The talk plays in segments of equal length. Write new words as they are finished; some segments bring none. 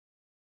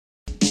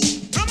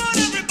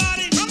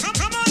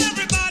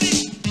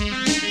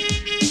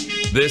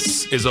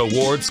This is a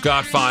Ward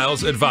Scott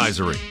Files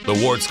advisory.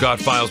 The Ward Scott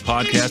Files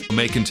podcast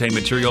may contain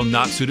material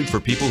not suited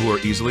for people who are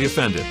easily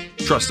offended.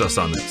 Trust us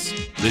on this.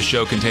 This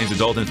show contains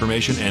adult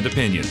information and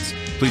opinions.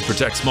 Please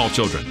protect small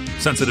children,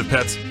 sensitive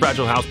pets,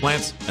 fragile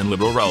houseplants, and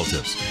liberal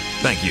relatives.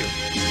 Thank you.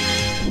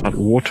 A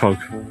warthog.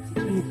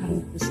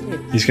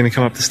 He's going to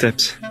come up the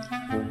steps.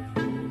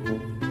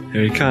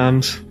 Here he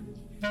comes.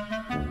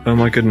 Oh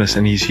my goodness,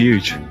 and he's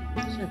huge.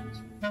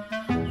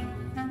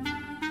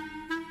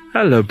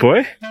 Hello,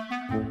 boy.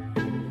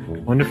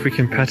 Wonder if we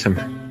can pet him.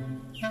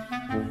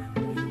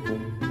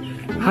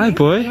 Hi,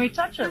 boy. Can we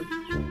touch him?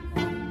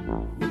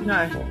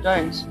 No,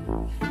 don't.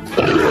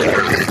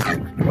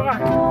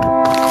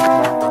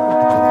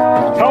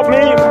 Help me!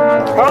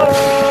 Help!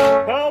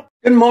 Help!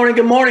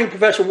 Good morning,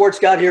 Professor Ward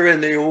Scott here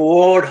in the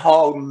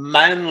Warthog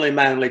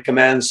Manly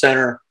Command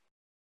Center.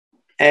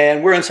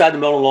 And we're inside the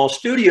Mellon Law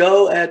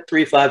Studio at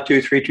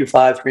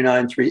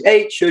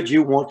 352-325-3938. Should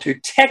you want to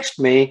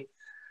text me,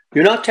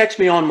 do not text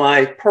me on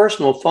my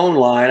personal phone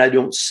line. I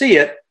don't see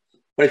it.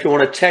 But if you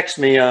want to text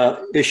me an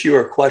issue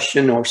or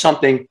question or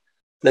something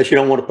that you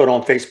don't want to put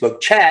on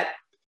Facebook chat,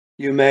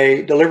 you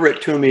may deliver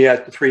it to me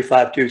at the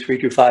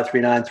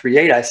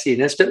 352-325-3938. I see it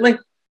instantly.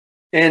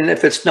 And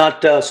if it's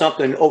not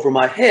something over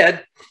my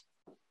head,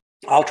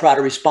 I'll try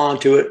to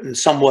respond to it in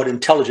somewhat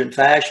intelligent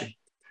fashion.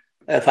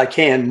 If I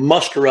can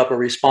muster up a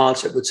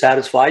response that would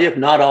satisfy you. If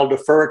not, I'll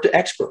defer it to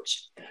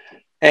experts.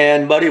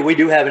 And, buddy, we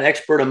do have an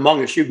expert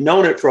among us. You've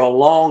known it for a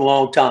long,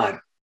 long time.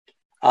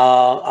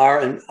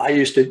 I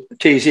used to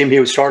tease him.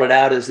 He started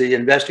out as the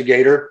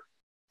investigator,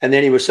 and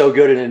then he was so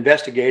good at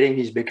investigating,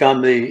 he's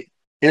become the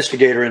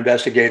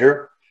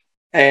instigator-investigator.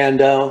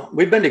 And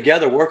we've been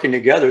together, working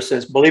together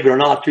since, believe it or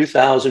not,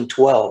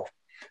 2012.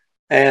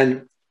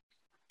 And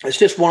it's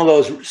just one of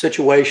those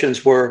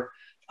situations where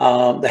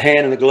the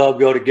hand and the glove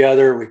go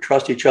together. We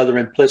trust each other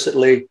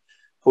implicitly.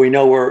 We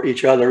know where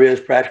each other is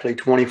practically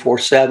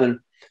 24/7.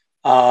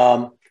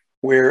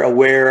 We're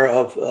aware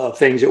of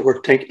things that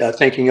we're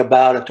thinking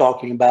about and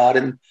talking about.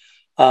 And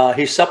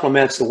he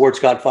supplements the Ward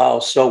Scott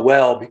Files so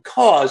well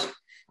because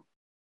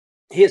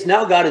he has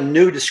now got a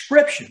new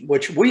description,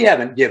 which we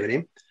haven't given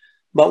him.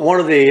 But one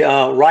of the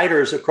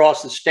writers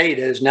across the state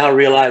has now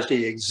realized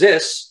he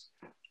exists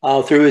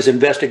through his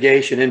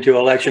investigation into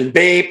election.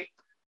 Beep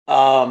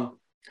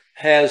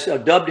has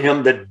dubbed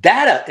him the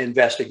data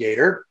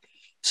investigator.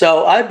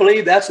 So I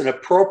believe that's an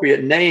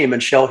appropriate name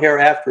and shall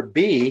hereafter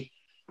be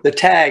the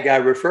tag I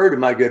refer to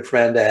my good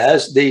friend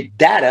as the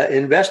data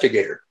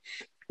investigator.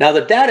 Now,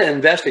 the data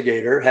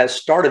investigator has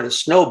started a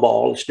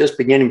snowball. It's just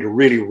beginning to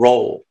really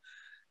roll.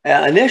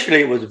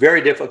 Initially, it was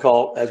very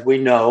difficult, as we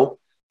know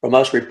from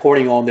us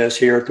reporting on this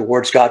here at the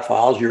Ward Scott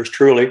Files, yours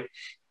truly,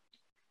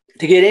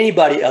 to get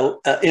anybody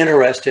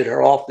interested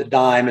or off the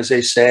dime, as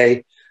they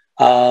say,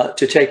 to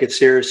take it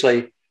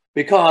seriously,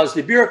 because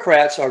the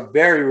bureaucrats are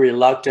very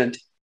reluctant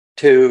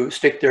to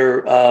stick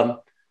their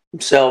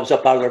themselves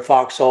up out of their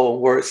foxhole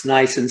where it's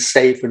nice and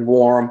safe and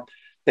warm.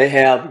 They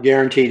have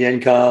guaranteed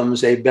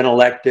incomes. They've been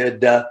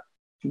elected.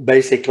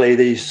 Basically,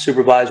 these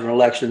supervisor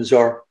elections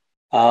are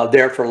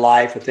there for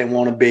life if they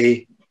want to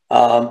be.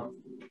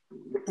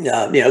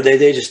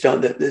 They just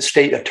don't. The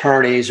state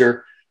attorneys,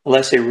 or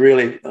unless they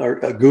really are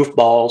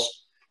goofballs,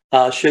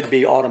 should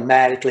be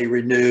automatically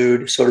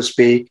renewed, so to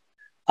speak.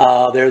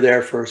 They're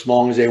there for as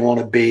long as they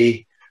want to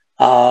be.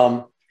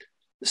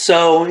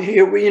 So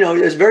here,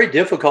 it's very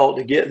difficult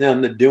to get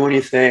them to do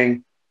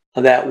anything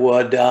that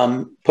would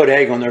put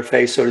egg on their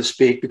face, so to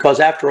speak, because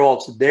after all,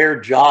 it's their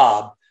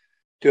job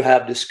to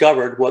have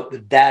discovered what the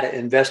data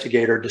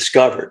investigator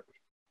discovered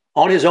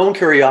on his own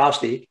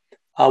curiosity,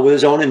 with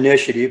his own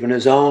initiative and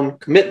his own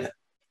commitment,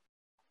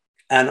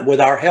 and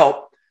with our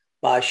help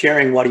by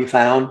sharing what he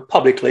found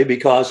publicly,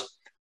 because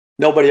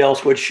nobody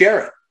else would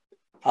share it.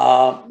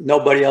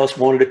 Nobody else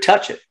wanted to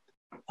touch it.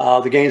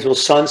 The Gainesville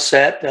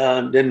Sunset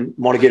didn't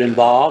want to get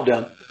involved.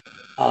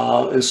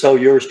 And so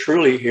yours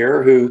truly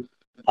here, who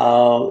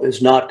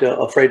is not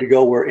afraid to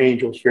go where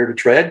angels fear to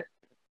tread,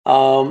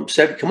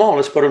 said, come on,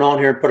 let's put it on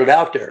here and put it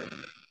out there.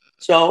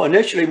 So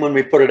initially when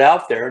we put it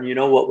out there, and you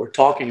know what we're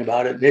talking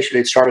about,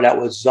 initially it started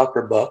out with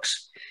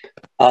Zuckerbucks,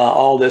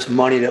 all this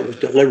money that was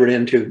delivered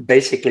into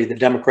basically the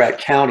Democrat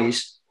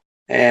counties.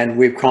 And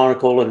we've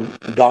chronicled and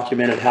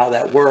documented how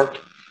that worked.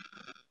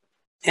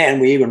 And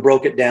we even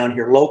broke it down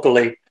here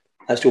locally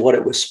as to what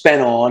it was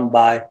spent on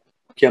by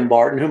Kim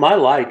Barton, whom I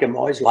like. I've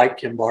always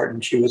liked Kim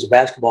Barton. She was a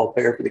basketball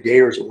player for the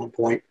Gators at one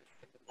point.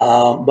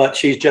 But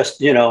she's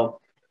just,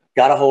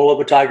 got a hold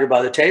of a tiger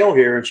by the tail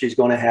here, and she's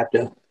going to have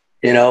to,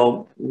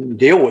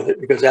 deal with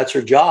it because that's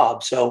her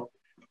job. So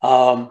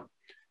to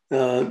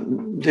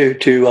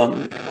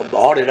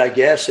audit, I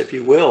guess, if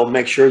you will,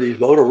 make sure these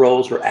voter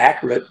rolls are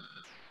accurate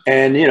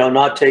and,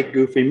 not take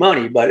goofy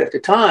money. But at the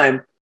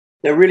time,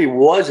 there really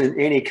wasn't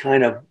any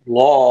kind of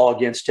law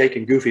against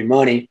taking goofy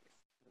money.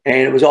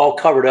 And it was all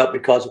covered up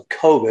because of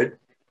COVID.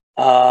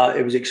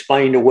 It was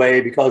explained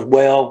away because,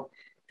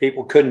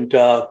 people couldn't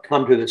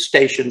come to the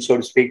station, so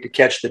to speak, to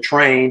catch the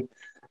train.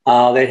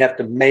 They'd have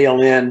to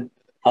mail in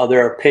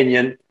their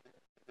opinion.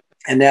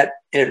 and that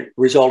it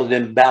resulted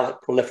in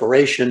ballot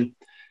proliferation,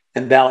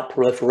 and ballot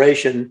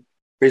proliferation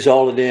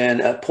resulted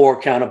in poor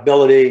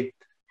accountability,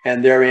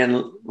 and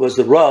therein was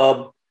the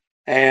rub,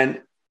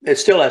 and it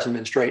still hasn't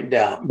been straightened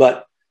out.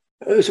 But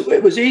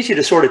it was easy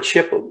to sort of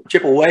chip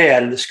away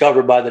at and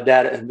discover by the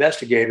data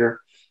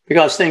investigator,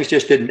 because things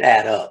just didn't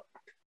add up.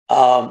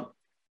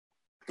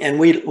 And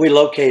we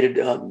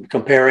located,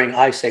 comparing,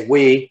 I say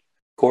we,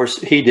 of course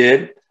he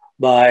did,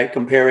 by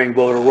comparing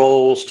voter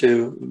rolls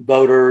to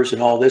voters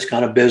and all this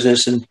kind of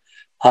business. And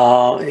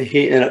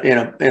he,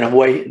 in a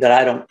way that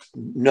I don't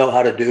know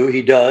how to do,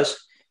 he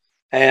does,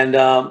 and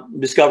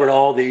discovered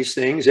all these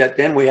things that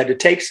then we had to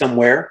take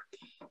somewhere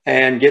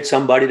and get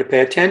somebody to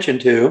pay attention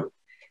to.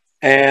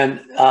 And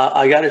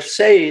I got to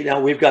say, now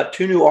we've got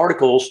 2 new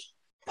articles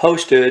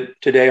posted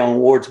today on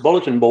Ward's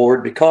bulletin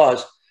board,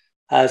 because,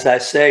 as I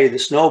say, the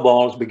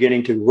snowball is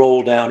beginning to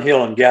roll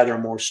downhill and gather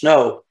more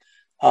snow.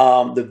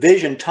 The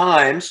Vision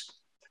Times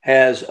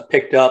has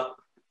picked up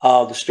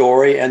the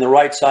story, and the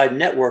Right Side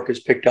Network has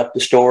picked up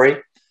the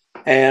story.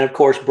 And of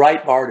course,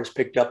 Breitbart has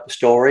picked up the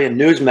story, and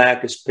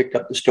Newsmax has picked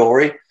up the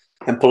story,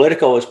 and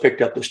Politico has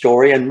picked up the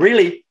story. And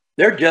really,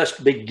 they're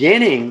just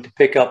beginning to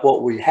pick up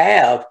what we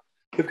have.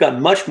 We've got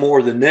much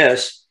more than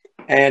this.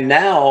 And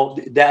now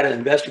data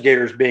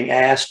investigators being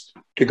asked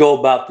to go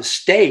about the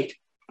state,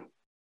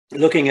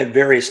 looking at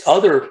various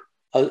other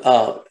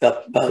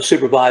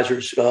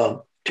supervisors'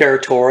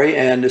 territory,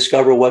 and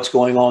discover what's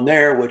going on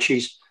there, which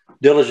he's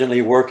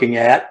diligently working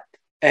at.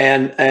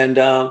 And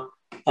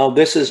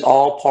this is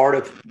all part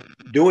of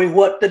doing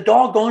what the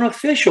doggone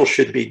official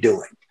should be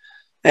doing.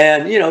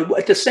 And, you know,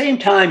 at the same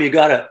time, you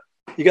got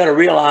to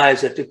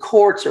realize that the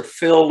courts are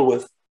filled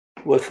with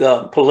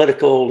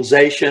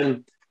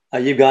politicalization.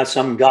 You've got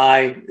some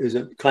guy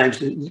who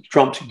claims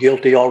Trump's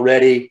guilty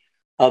already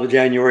of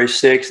January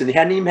 6th, and he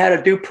hadn't even had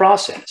a due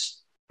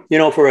process. You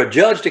know, for a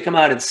judge to come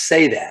out and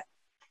say that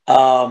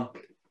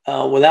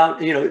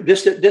without, you know,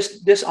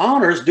 this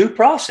honors due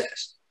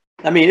process.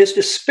 I mean, it's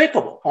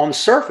despicable on the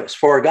surface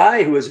for a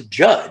guy who is a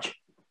judge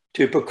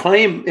to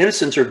proclaim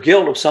innocence or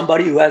guilt of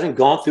somebody who hasn't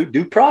gone through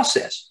due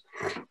process.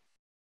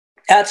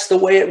 That's the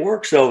way it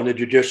works, though, in the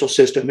judicial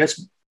system.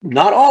 It's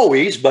not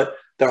always, but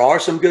there are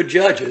some good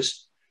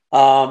judges.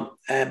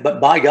 But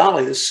by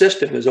golly, the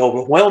system is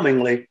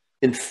overwhelmingly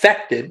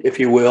infected, if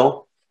you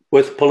will,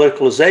 with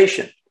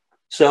politicalization.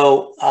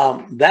 So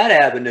that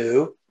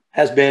avenue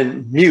has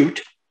been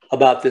mute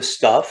about this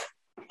stuff.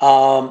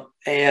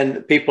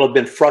 And people have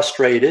been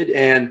frustrated,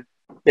 and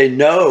they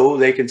know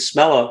they can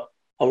smell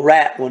a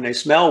rat when they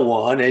smell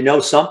one. They know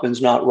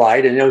something's not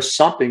right, and they know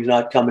something's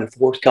not coming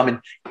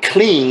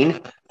clean,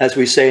 as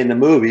we say in the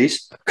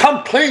movies.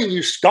 Come clean,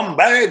 you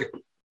scumbag.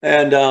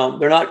 And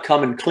they're not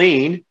coming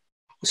clean.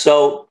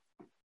 So,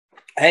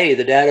 hey,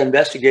 the data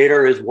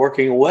investigator is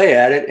working away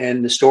at it,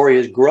 and the story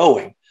is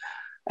growing.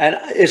 And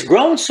it's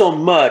grown so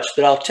much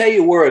that I'll tell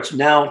you where it's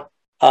now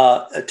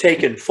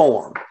taken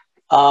form.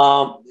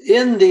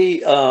 In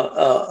the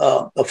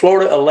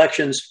Florida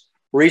elections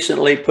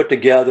recently put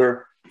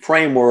together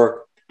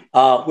framework,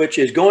 which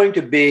is going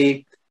to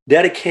be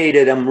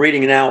dedicated, I'm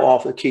reading now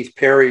off of Keith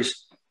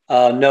Perry's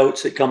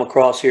notes that come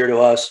across here to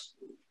us,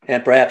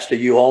 and perhaps to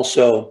you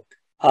also.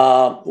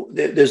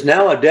 There's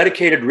now a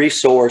dedicated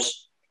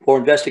resource for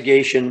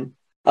investigating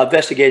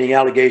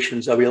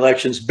allegations of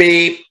elections.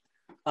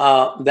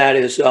 That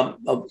is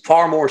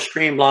far more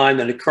streamlined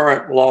than the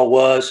current law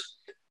was.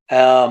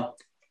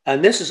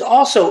 And this is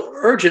also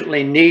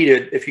urgently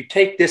needed if you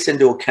take this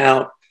into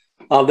account,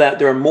 that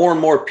there are more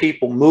and more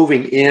people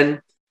moving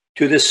in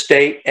to this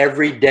state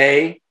every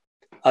day.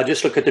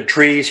 Just look at the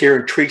trees here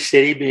in Tree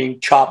City being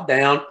chopped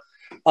down.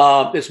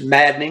 It's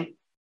maddening.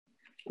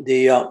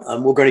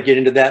 We're going to get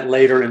into that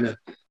later in the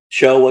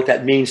show, what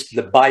that means to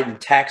the Biden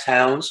tax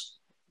hounds.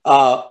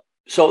 So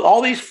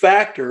all these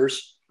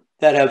factors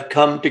that have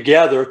come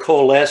together,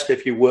 coalesced,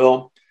 if you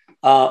will,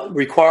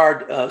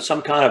 required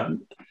some kind of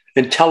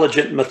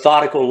intelligent,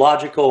 methodical,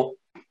 logical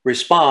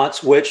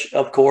response, which,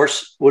 of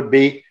course, would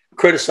be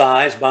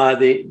criticized by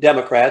the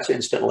Democrats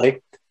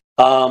instantly.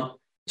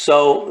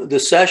 So the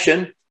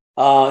session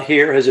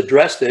here has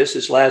addressed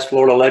this last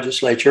Florida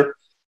legislature.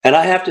 And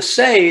I have to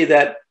say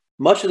that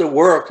much of the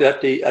work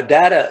that the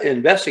data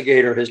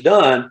investigator has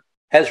done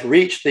has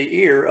reached the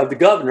ear of the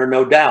governor,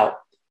 no doubt,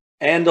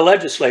 and the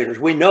legislators.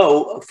 We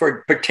know,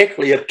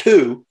 particularly of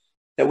 2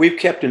 that we've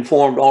kept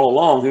informed all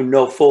along, who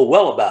know full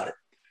well about it.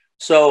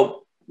 So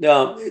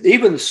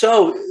even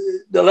so,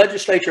 the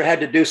legislature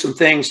had to do some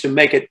things to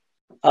make it,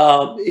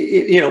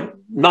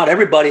 not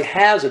everybody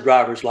has a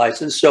driver's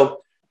license.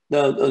 So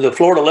the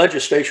Florida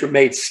legislature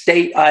made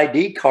state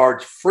ID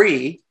cards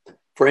free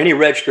for any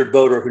registered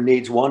voter who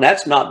needs one.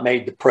 That's not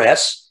made the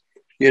press.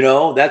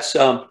 That's,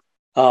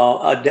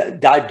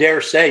 I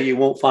dare say you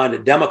won't find a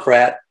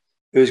Democrat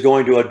who's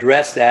going to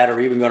address that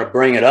or even going to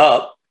bring it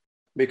up,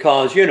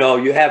 because,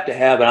 you have to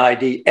have an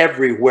ID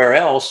everywhere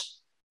else.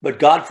 But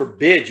God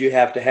forbid you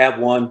have to have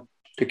one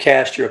to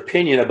cast your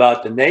opinion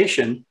about the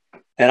nation.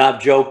 And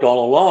I've joked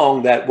all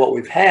along that what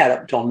we've had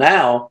up until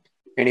now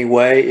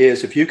anyway,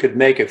 is if you could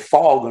make a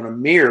fog on a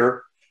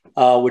mirror,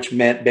 which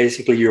meant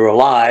basically you're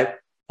alive,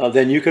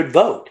 then you could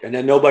vote, and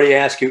then nobody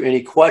asks you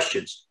any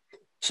questions.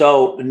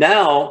 So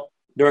now,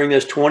 during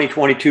this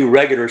 2022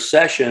 regular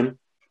session,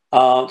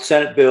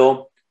 Senate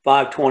Bill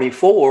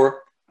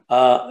 524,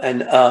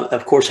 and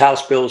of course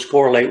House bills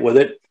correlate with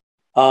it,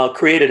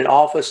 created an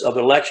Office of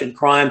Election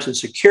Crimes and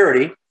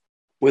Security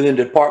within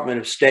the Department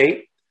of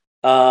State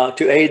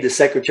to aid the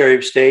Secretary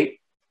of State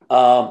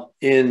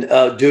in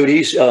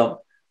duties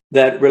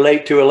that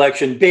relate to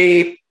Election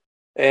B.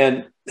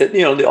 And,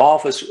 the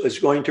office is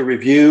going to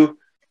review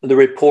the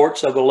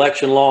reports of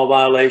election law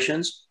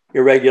violations,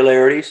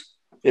 irregularities.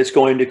 It's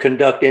going to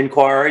conduct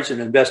inquiries and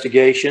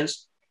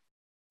investigations.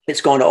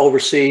 It's going to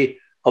oversee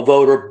a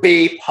voter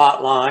beep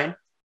hotline,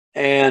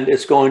 and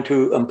it's going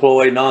to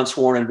employ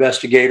non-sworn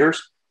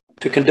investigators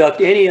to conduct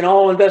any and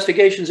all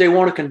investigations they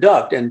want to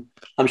conduct. And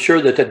I'm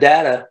sure that the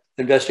data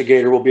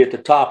investigator will be at the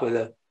top of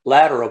the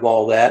ladder of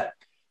all that.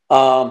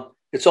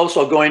 It's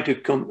also going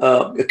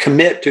to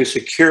commit to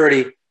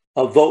security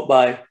of vote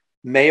by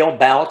mail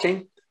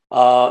balloting.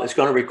 It's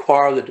going to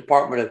require the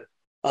Department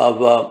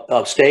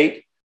of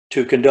State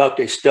to conduct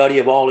a study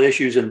of all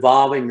issues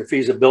involving the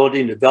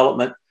feasibility and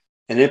development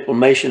and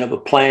implementation of a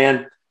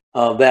plan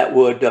that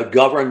would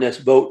govern this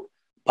vote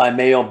by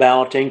mail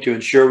balloting to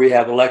ensure we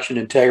have election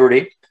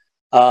integrity.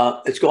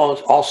 It's going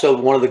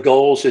also, one of the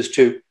goals is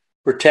to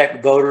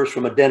protect voters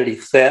from identity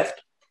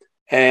theft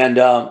and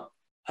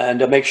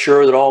to make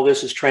sure that all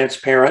this is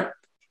transparent.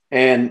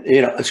 And,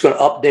 it's going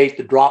to update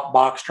the drop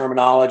box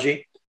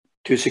terminology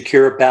to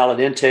secure ballot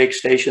intake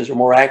stations or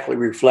more accurately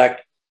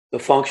reflect the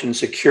function and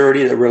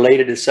security that are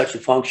related to such a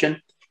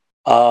function.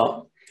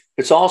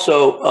 It's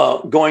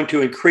also going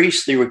to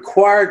increase the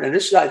required, and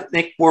this is, I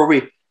think, where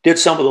we did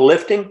some of the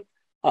lifting.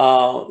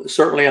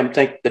 Certainly, I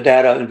think the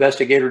data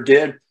investigator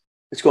did.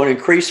 It's going to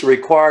increase the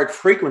required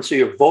frequency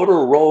of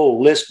voter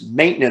roll list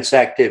maintenance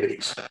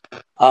activities.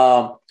 They're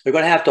going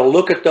to have to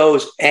look at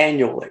those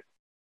annually.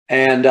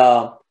 And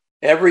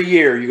every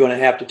year, you're going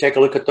to have to take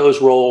a look at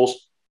those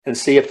rolls and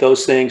see if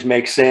those things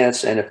make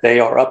sense and if they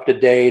are up to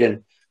date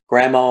and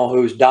grandma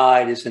who's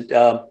died isn't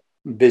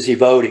busy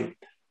voting.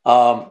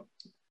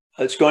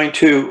 It's going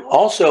to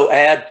also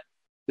add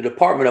the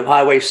Department of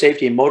Highway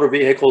Safety and Motor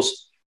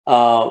Vehicles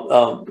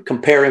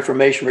compare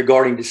information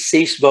regarding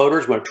deceased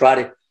voters. We're going to try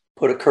to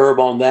put a curve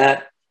on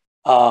that.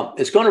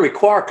 It's going to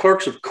require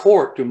clerks of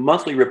court to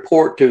monthly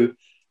report to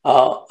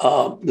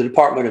the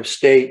Department of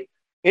State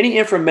any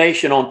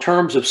information on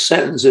terms of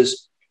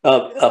sentences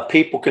of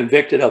people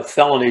convicted of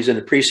felonies in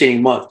the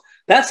preceding month.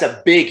 That's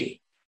a biggie.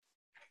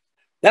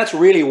 That's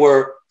really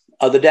where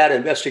the data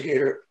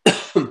investigator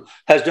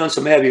has done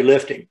some heavy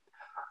lifting.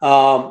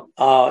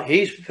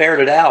 He's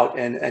ferreted out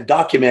and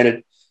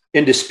documented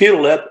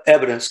indisputable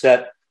evidence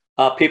that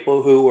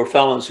people who were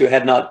felons who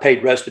had not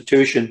paid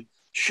restitution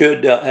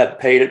should have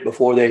paid it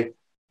before they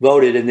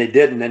voted, and they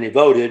didn't, and they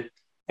voted.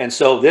 And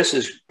so this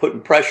is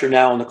putting pressure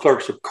now on the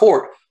clerks of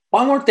court.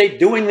 Why weren't they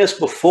doing this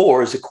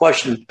before is the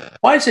question.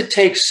 Why does it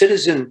take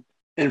citizen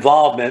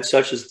involvement,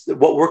 such as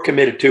what we're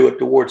committed to at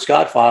the Ward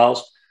Scott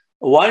Files?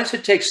 Why does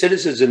it take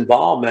citizens'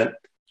 involvement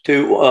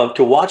to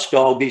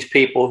watchdog these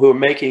people who are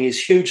making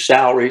these huge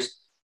salaries?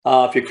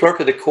 If you're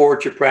clerk of the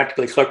court, you're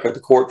practically clerk of the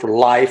court for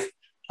life.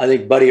 I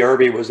think Buddy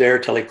Irby was there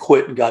till he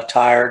quit and got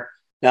tired.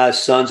 Now his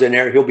son's in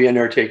there. He'll be in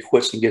there till he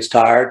quits and gets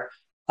tired.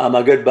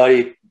 My good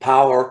buddy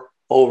Power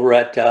over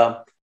at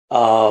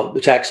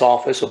the tax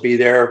office will be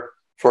there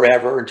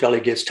forever until he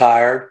gets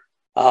tired.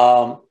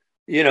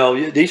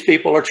 These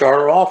people are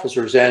charter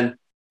officers and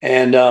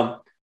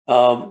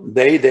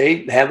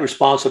they have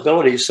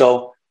responsibilities.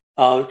 So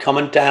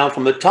coming down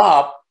from the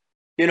top,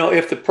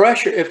 if the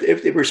pressure,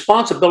 if the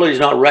responsibility is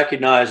not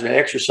recognized and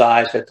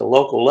exercised at the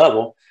local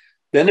level,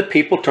 then the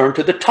people turn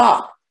to the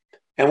top.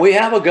 And we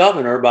have a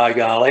governor, by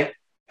golly,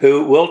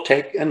 who will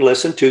take and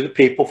listen to the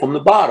people from the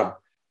bottom.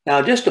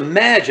 Now, just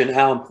imagine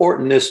how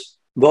important this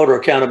voter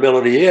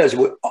accountability is.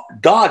 We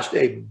dodged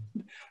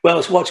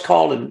it's what's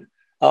called an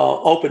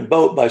open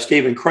boat by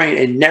Stephen Crane,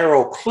 a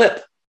narrow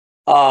clip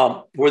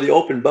where the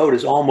open boat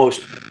is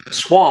almost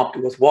swamped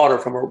with water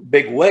from a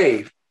big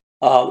wave.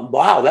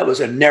 Wow, that was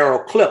a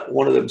narrow clip,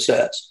 one of them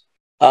says.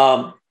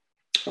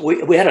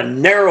 We had a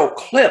narrow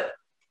clip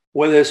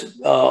with this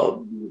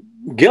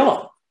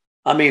Gillum.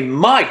 I mean,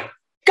 my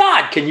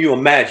God, can you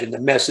imagine the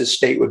mess this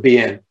state would be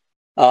in?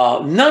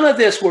 None of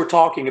this we're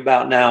talking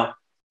about now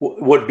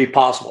would be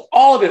possible.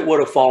 All of it would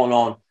have fallen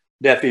on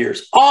deaf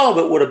ears. All of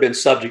it would have been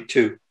subject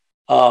to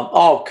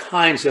all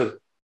kinds of,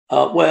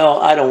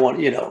 I don't want,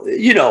 you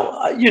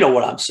know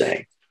what I'm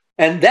saying.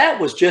 And that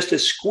was just a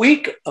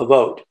squeak a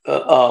vote,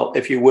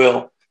 if you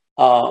will,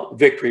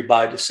 victory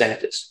by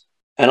DeSantis.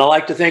 And I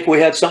like to think we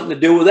had something to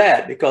do with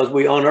that because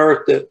we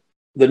unearthed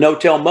the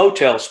no-tell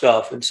motel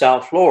stuff in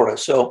South Florida.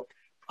 So,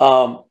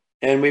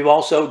 and we've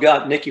also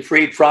got Nikki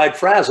Fried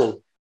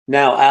Frazzled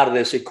now out of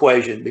this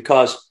equation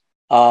because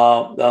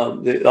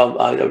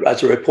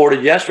as I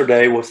reported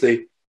yesterday with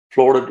the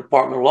Florida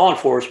Department of Law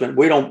Enforcement,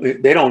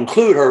 they don't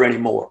include her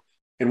anymore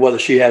in whether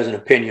she has an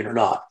opinion or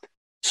not.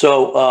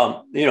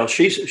 So,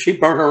 she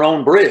burned her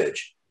own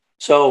bridge.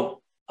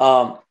 So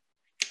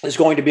there's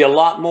going to be a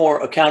lot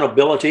more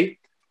accountability.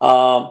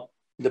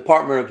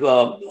 Department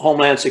of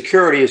Homeland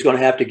Security is going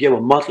to have to give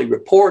a monthly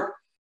report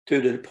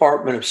to the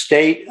Department of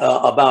State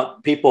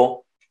about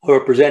people who are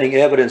presenting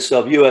evidence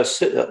of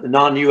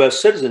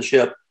non-U.S.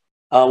 citizenship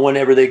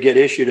whenever they get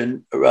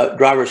issued a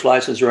driver's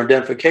license or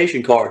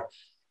identification card.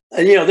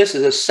 And, this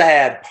is a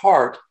sad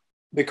part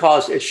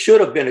because it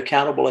should have been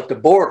accountable at the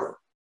border.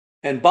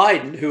 And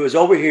Biden, who is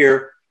over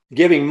here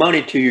giving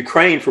money to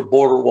Ukraine for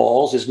border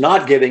walls, is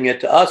not giving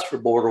it to us for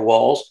border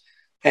walls.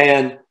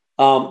 And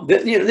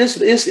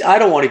this I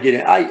don't want to get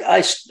in.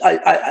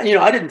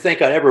 I didn't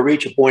think I'd ever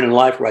reach a point in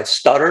life where I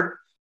stuttered,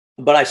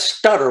 but I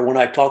stutter when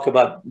I talk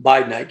about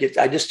Biden.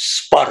 I just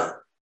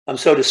sputter. I'm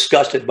so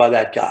disgusted by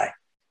that guy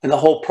and the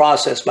whole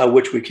process by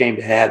which we came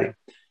to have him.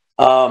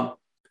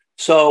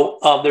 So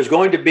there's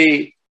going to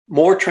be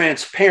more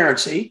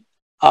transparency.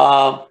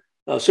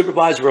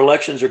 Supervisor of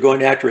elections are going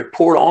to have to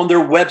report on their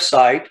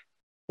website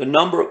the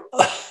number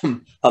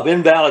of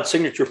invalid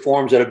signature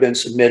forms that have been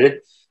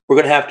submitted. We're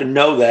going to have to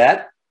know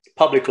that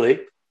publicly.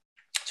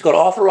 It's going to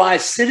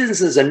authorize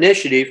citizens'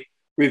 initiative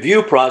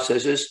review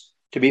processes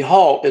to be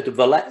halted if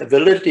the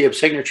validity of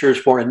signatures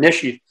for an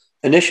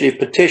initiative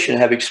petition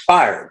have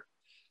expired,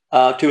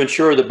 to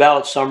ensure the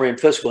ballot summary and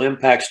fiscal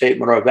impact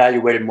statement are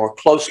evaluated more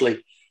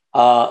closely,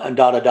 and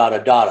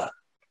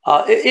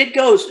It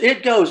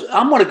goes.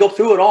 I'm going to go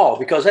through it all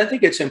because I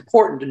think it's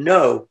important to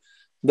know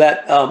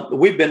that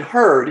we've been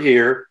heard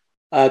here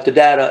at the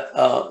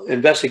data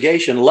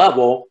investigation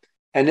level,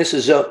 and this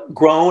has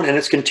grown and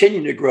it's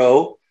continuing to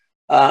grow.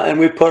 And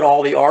we've put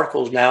all the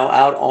articles now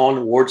out on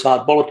the Ward's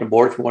Hot Bulletin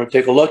Board if you want to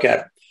take a look at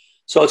it.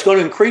 So it's going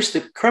to increase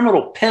the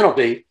criminal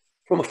penalty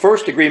from a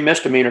first-degree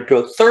misdemeanor to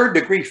a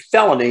third-degree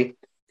felony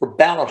for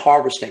ballot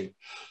harvesting.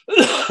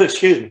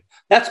 Excuse me.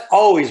 That's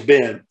always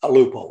been a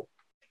loophole.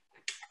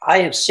 I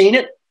have seen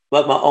it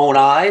with my own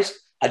eyes.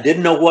 I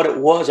didn't know what it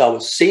was I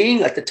was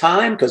seeing at the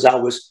time because I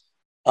was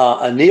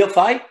a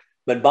neophyte,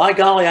 but by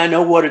golly, I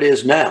know what it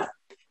is now.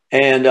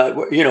 And,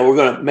 we're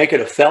going to make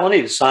it a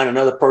felony to sign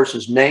another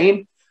person's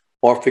name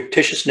or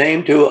fictitious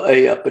name to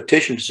a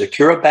petition to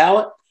secure a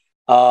ballot,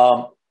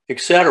 et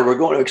cetera. We're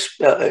going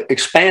to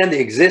expand the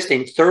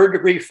existing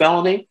third-degree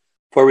felony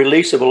for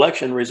release of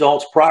election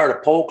results prior to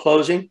poll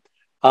closing,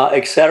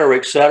 et cetera,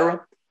 et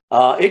cetera.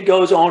 It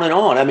goes on and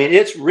on. I mean,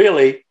 it's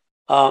really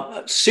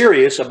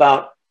serious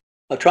about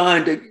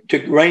trying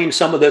to rein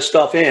some of this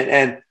stuff in.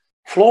 And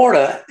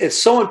Florida, it's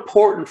so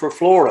important for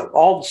Florida,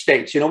 all the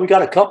states. We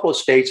got a couple of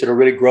states that are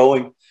really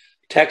growing.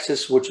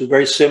 Texas, which is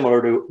very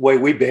similar to the way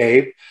we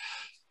behave,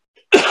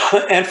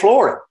 and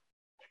Florida.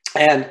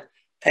 And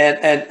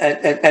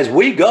as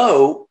we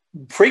go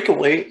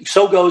frequently,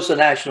 so goes the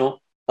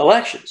national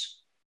elections.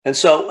 And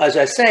so, as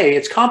I say,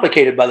 it's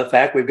complicated by the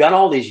fact we've got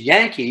all these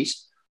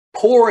Yankees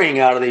pouring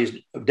out of these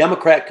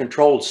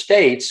Democrat-controlled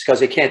states because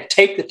they can't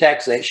take the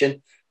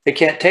taxation, they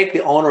can't take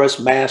the onerous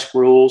mask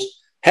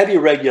rules, heavy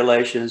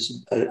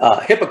regulations,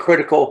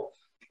 hypocritical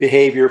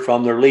behavior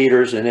from their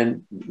leaders, and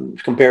then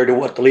compared to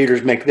what the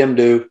leaders make them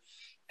do.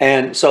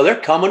 And so they're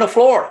coming to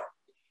Florida.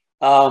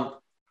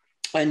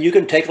 And you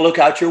can take a look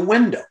out your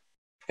window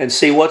and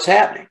see what's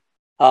happening.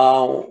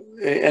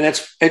 And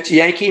it's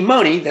Yankee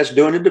money that's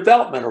doing the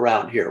development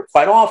around here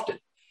quite often.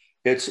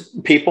 It's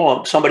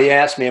people, somebody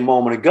asked me a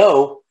moment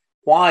ago,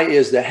 why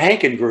is the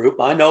Hankin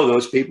Group, I know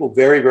those people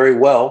very, very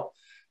well,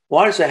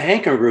 why does the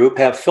Hankin Group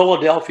have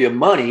Philadelphia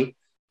money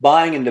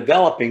buying and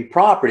developing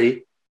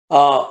property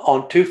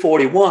on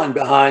 241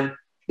 behind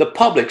the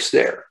Publix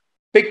there?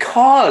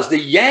 Because the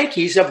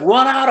Yankees have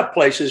run out of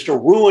places to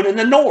ruin in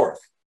the North.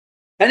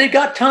 And they've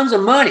got tons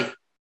of money.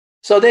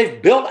 So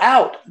they've built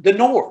out the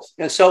North.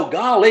 And so,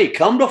 golly,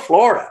 come to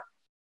Florida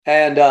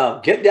and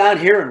get down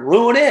here and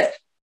ruin it.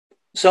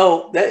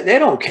 So they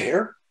don't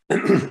care.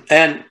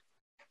 And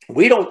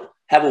we don't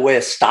have a way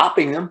of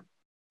stopping them.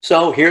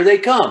 So here they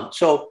come.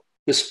 So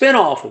the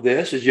spinoff of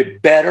this is you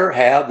better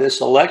have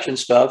this election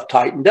stuff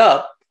tightened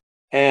up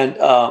and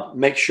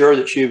make sure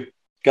that you've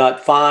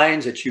got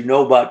fines, that you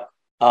know about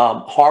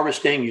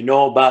harvesting, you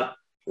know about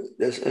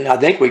this. I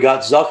think we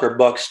got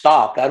Zuckerbuck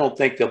stopped. I don't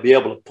think they'll be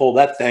able to pull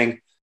that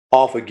thing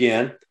off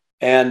again.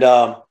 And,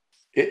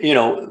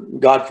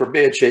 God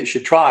forbid they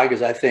should try,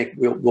 because I think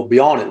we'll be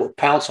on it. We'll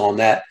pounce on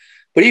that.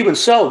 But even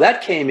so,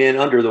 that came in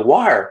under the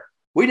wire.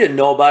 We didn't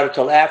know about it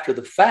till after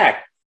the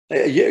fact.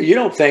 You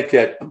don't think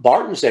that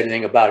Barton said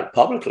anything about it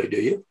publicly, do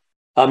you?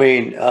 I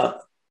mean,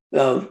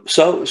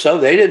 so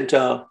they didn't,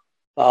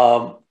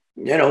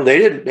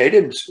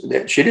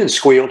 she didn't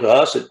squeal to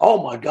us and,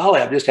 oh my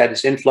golly, I've just had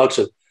this influx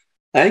of,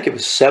 I think it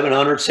was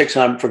 $600,000,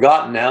 I've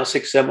forgotten now,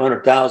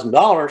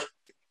 $600,000-$700,000.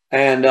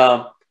 And,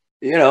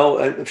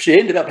 if she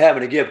ended up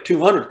having to give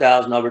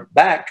 $200,000 of it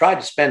back, tried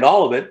to spend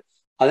all of it,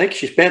 I think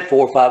she spent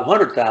 $400,000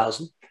 or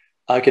 $500,000.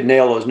 I could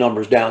nail those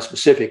numbers down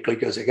specifically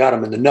because I got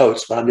them in the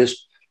notes, but I'm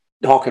just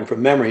talking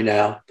from memory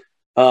now.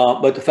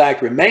 But the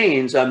fact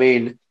remains, I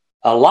mean,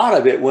 a lot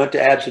of it went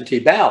to absentee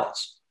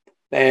ballots.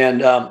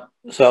 And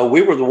so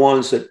we were the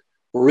ones that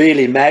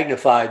really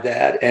magnified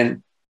that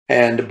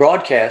and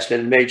broadcast it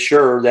and made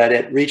sure that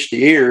it reached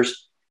the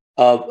ears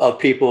of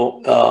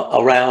people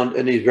around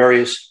in these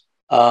various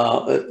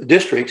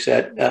districts.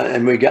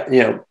 And we got,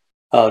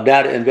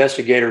 data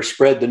investigators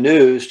spread the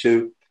news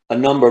to a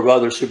number of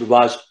other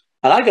supervisors.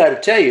 And I got to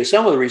tell you,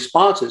 some of the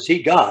responses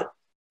he got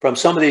from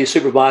some of these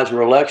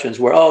supervisor elections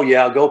were, oh,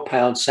 yeah, I'll go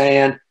pound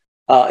sand.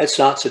 It's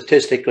not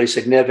statistically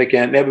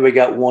significant. Maybe we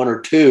got one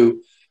or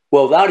two.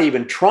 Well, without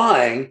even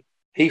trying,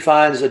 he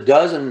finds a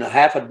dozen,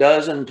 half a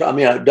dozen,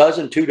 a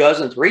dozen, 2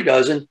 dozen, 3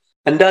 dozen,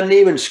 and doesn't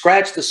even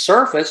scratch the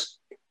surface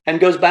and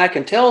goes back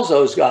and tells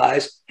those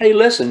guys, hey,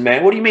 listen,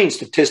 man, what do you mean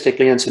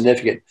statistically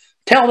insignificant?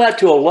 Tell that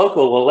to a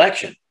local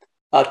election.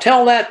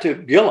 Tell that to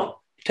Gillum.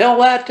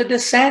 Tell that to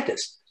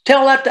DeSantis.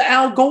 Tell that to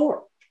Al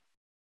Gore.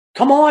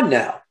 Come on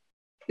now.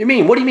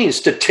 What do you mean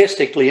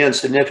statistically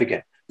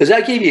insignificant? Does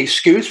that give you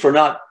excuse for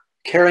not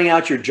carrying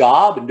out your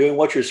job and doing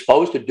what you're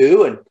supposed to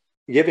do and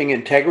giving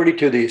integrity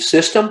to the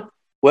system?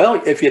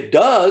 Well, if it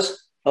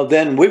does,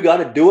 then we've got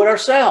to do it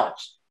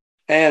ourselves.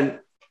 And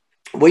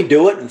we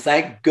do it. And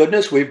thank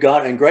goodness we've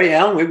got, in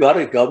Greyhound, we've got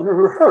a governor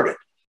who heard it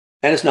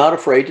and is not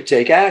afraid to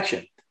take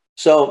action.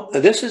 So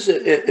this is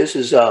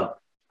the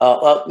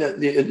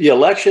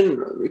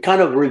election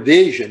kind of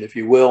revision, if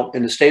you will,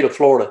 in the state of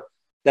Florida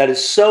that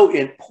is so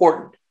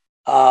important.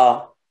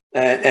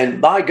 And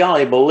by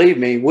golly, believe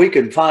me, we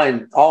can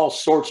find all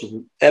sorts of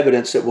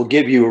evidence that will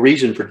give you a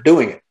reason for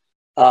doing it.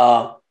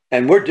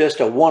 And we're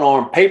just a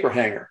one-armed paper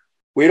hanger.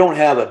 We don't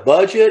have a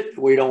budget.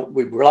 We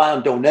rely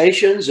on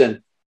donations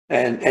and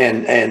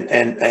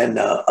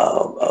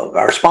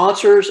our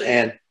sponsors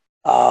and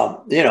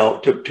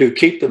to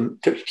keep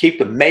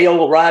the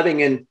mail arriving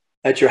in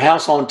at your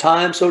house on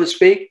time, so to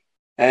speak.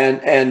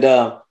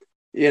 We're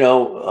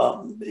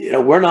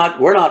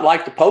not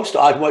like the post.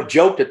 I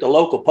joked at the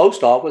local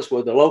post office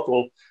with a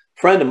local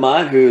friend of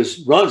mine who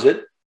runs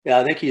it.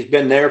 I think he's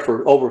been there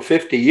for over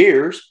 50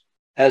 years,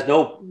 has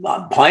no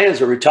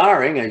plans of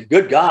retiring, a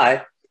good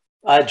guy.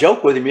 I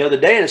joked with him the other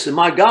day and I said,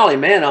 my golly,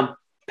 man, I'm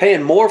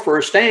paying more for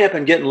a stamp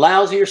and getting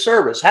lousier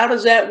service. How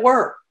does that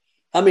work?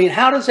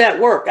 How does that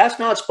work? That's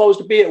not supposed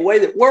to be a way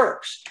that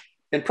works.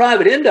 In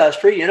private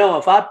industry,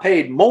 if I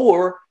paid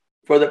more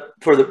for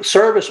the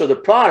service or the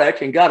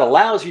product and got a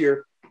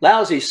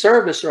lousy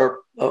service or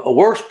a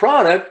worse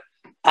product,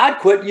 I'd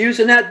quit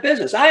using that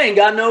business. I ain't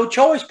got no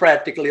choice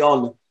practically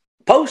on the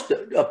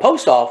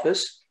post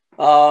office.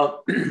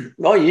 Well, you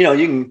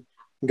can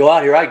go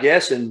out here, I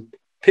guess, and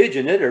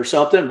pigeon it or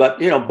something.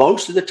 But,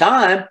 most of the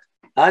time,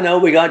 I know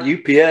we got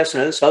UPS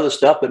and this other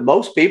stuff, but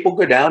most people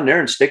go down there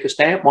and stick a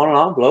stamp on an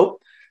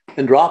envelope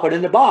and drop it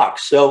in the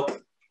box. So,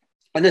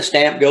 and the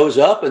stamp goes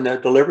up and the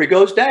delivery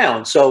goes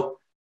down. So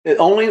it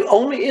only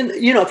in,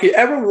 if you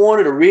ever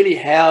wanted to really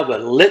have a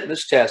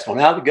litmus test on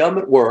how the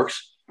government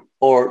works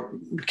or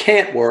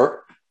can't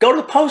work, go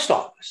to the post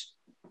office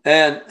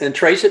and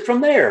trace it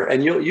from there.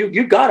 And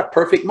you got a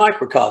perfect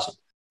microcosm.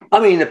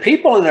 The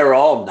people in there are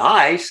all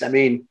nice.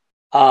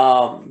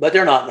 But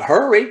they're not in a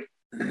hurry.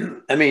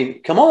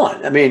 Come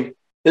on. There's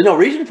no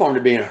reason for them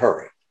to be in a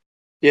hurry.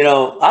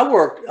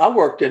 I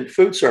worked in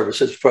food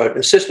services for an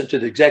assistant to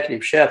the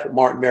executive chef at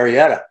Martin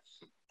Marietta.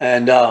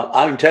 And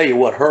I can tell you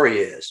what hurry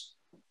is.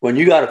 When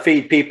you got to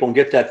feed people and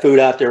get that food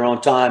out there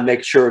on time,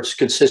 make sure it's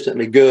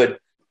consistently good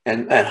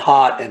and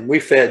hot. And we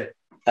fed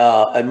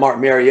at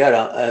Martin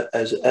Marietta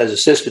as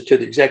assistant to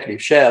the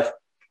executive chef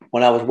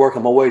when I was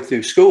working my way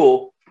through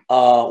school.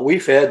 We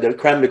fed the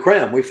creme de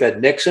creme. We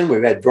fed Nixon.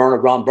 We had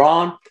Werner von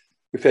Braun.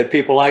 We fed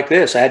people like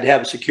this. I had to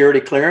have a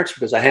security clearance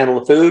because I handle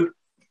the food.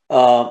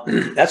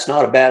 That's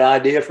not a bad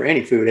idea for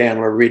any food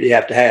handler really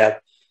have to have.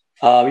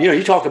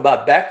 You talk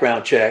about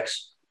background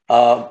checks.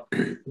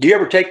 Do you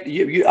ever take,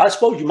 I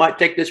suppose you might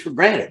take this for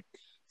granted.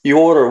 You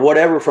order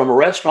whatever from a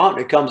restaurant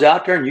and it comes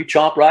out there and you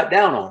chomp right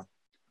down on it.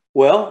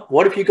 Well,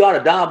 what if you got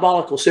a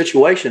diabolical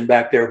situation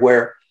back there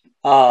where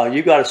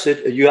you got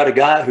a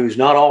guy who's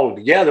not all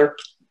together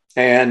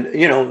and,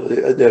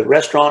 the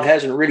restaurant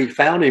hasn't really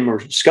found him or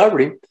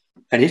discovered him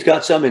and he's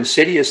got some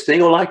insidious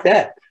thing like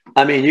that.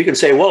 You can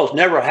say, well, it's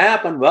never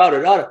happened.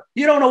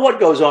 You don't know what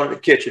goes on in the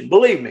kitchen.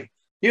 Believe me,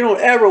 you don't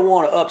ever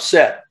want to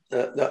upset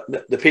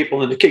the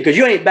people in the kitchen because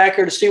you ain't back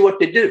here to see what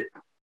they do.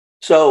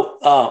 So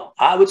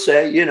I would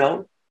say,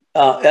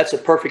 that's a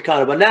perfect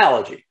kind of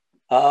analogy.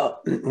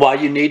 Why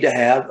you need to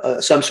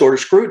have some sort of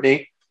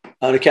scrutiny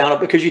on account of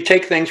because you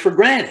take things for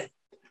granted.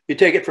 You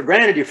take it for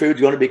granted, your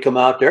food's going to come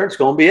out there. It's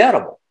going to be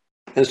edible.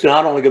 And it's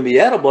not only going to be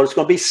edible, it's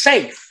going to be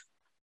safe.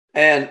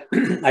 And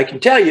I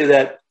can tell you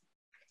that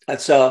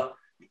that's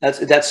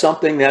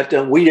something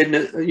that we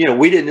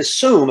didn't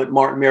assume at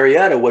Martin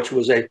Marietta, which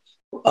was a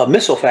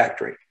missile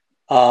factory.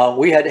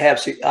 I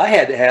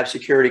had to have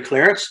security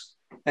clearance,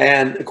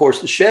 and of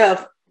course the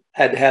chef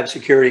had to have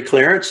security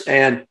clearance,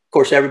 and of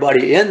course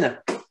everybody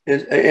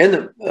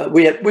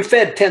we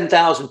fed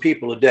 10,000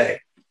 people a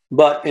day,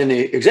 but in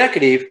the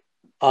executive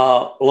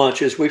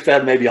lunches we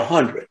fed maybe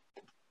 100,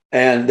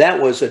 and that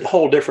was a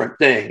whole different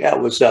thing. That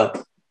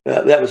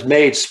was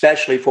made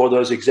specially for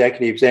those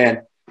executives,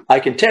 and I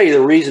can tell you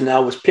the reason I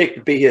was picked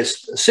to be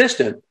his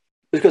assistant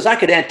was because I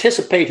could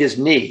anticipate his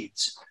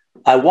needs.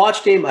 I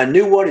watched him. I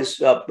knew what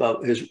his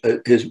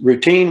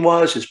routine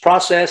was, his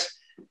process,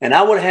 and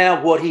I would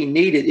have what he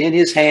needed in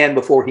his hand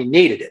before he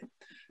needed it.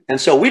 And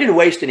so we didn't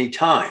waste any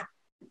time.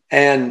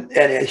 And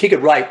he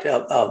could write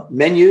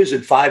menus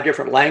in 5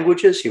 different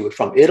languages. He was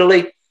from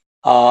Italy.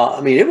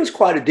 I mean, it was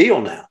quite a deal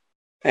now.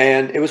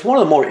 And it was one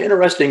of the more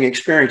interesting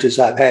experiences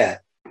I've had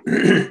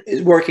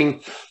is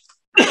working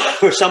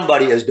for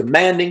somebody as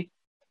demanding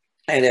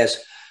and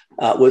as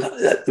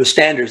with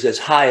standards as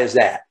high as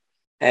that.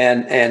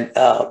 And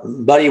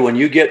buddy, when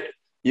you get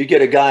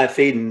a guy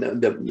feeding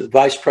the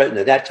vice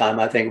president at that time,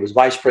 I think it was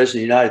vice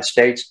president of the United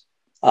States,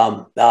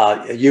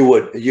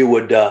 you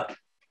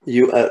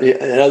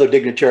and other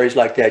dignitaries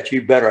like that,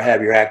 you better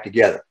have your act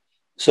together.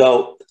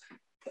 So,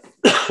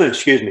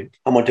 excuse me,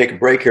 I'm going to take a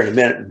break here in a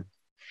minute,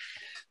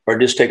 or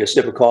just take a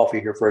sip of coffee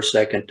here for a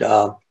second.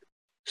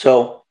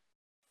 So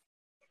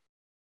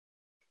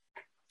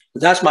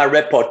that's my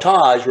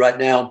reportage right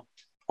now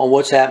on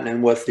what's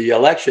happening with the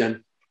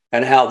election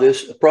and how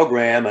this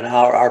program and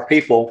how our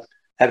people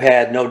have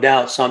had no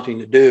doubt something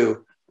to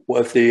do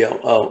with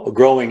the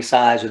growing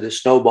size of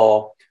this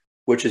snowball,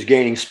 which is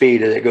gaining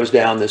speed as it goes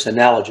down this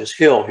analogous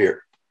hill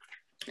here,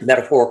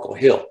 metaphorical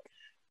hill.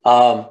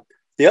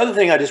 The other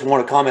thing I just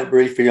want to comment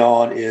briefly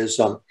on is,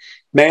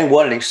 man,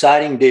 what an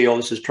exciting deal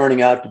this is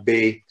turning out to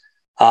be.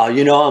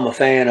 You know, I'm a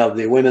fan of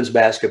the women's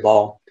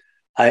basketball.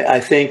 I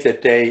think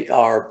that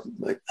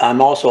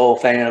I'm also a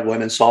fan of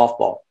women's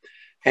softball.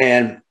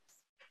 And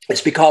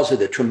it's because of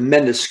the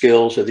tremendous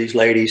skills of these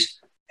ladies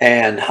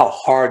and how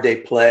hard they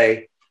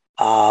play.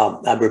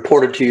 I've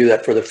reported to you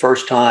that for the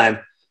first time,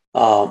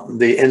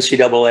 the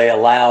NCAA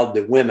allowed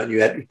the women,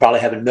 you probably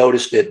haven't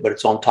noticed it, but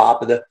it's on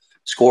top of the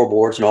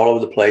scoreboards and all over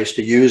the place,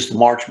 to use the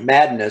March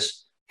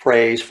Madness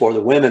phrase for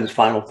the women's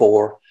Final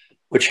Four,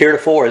 which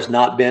heretofore has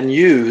not been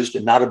used,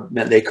 and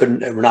they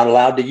were not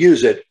allowed to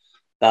use it.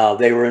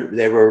 They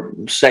were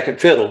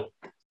second fiddle.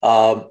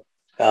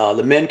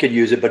 The men could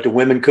use it, but the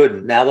women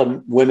couldn't. Now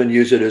the women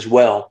use it as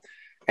well.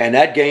 And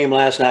that game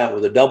last night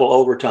was a double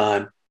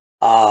overtime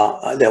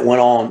that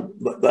went on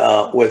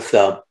with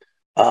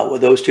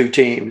those two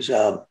teams.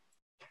 That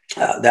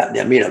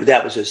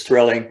was as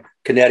thrilling.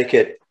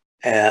 Connecticut,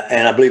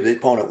 and I believe the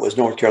opponent was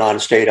North Carolina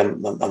State.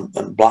 I'm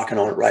blocking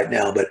on it right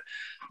now, but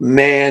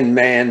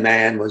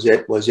man, was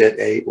it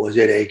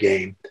a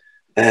game.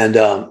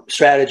 And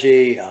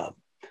strategy,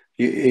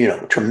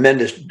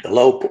 tremendous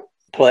low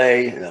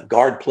play,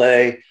 guard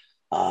play,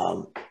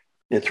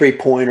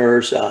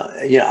 3-pointers.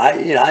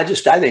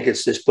 I think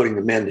it's just putting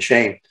the men to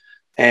shame,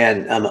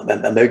 and I'm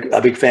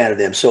a big fan of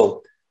them.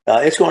 So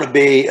it's going to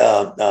be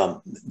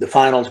the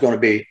final is going to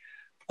be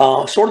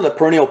sort of the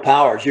perennial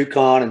powers,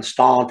 UConn and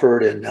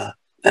Stanford, and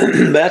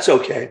that's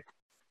okay.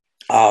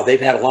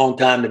 They've had a long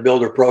time to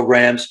build their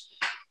programs.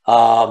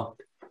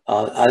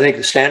 I think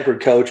the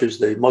Stanford coach is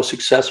the most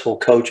successful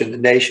coach in the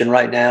nation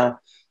right now.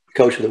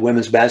 Coach of the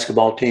women's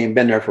basketball team,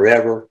 been there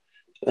forever.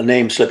 The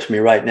name slips me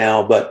right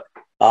now, but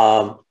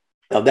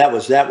that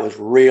was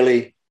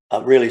really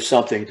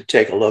something to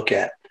take a look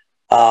at.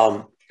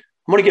 I'm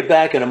going to get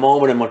back in a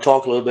moment. I'm going to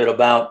talk a little bit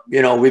about,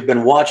 we've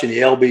been watching the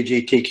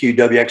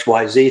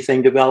LGBTQWXYZ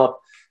thing develop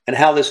and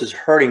how this is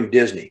hurting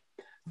Disney.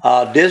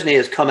 Disney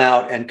has come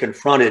out and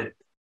confronted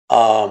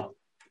the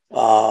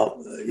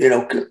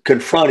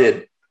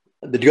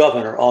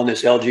governor on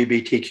this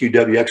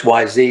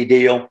LGBTQWXYZ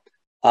deal.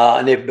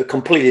 And they've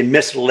completely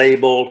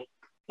mislabeled,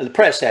 and the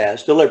press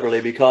has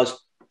deliberately, because,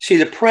 see,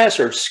 the press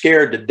are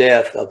scared to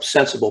death of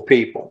sensible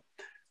people.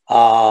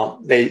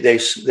 They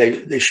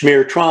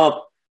smear Trump.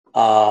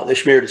 They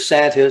smear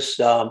DeSantis.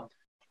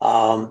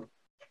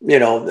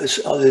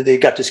 They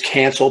got this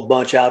canceled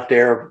bunch out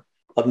there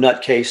of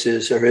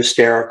nutcases. They're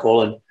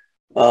hysterical and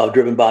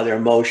driven by their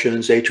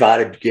emotions. They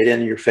try to get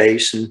in your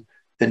face and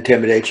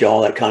intimidate you,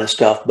 all that kind of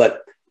stuff.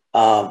 But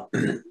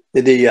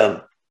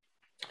the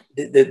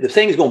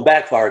thing is going to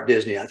backfire at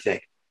Disney, I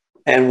think.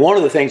 And one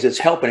of the things that's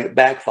helping it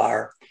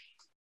backfire,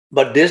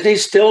 but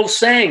Disney's still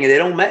saying they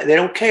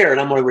don't care,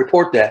 and I'm going to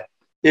report that,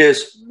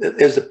 is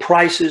the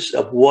prices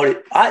of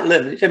what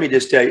let me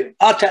just tell you,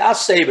 I'll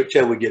save it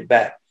till we get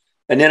back.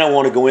 And then I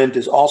want to go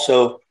into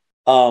also,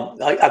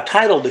 I've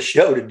titled the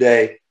show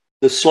today,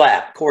 The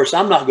Slap. Of course,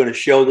 I'm not going to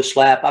show the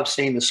slap. I've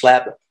seen the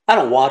slap. I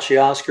don't watch the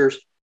Oscars.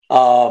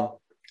 I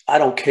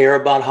don't care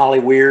about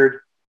Hollyweird.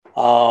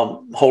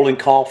 Holden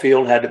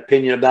Caulfield had an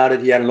opinion about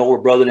it. He had an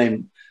older brother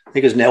named, I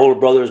think his older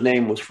brother's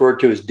name was referred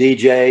to as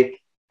DJ.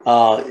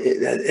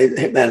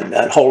 And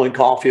Holden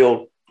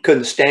Caulfield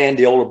couldn't stand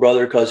the older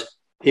brother because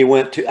he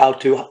went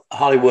out to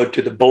Hollywood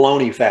to the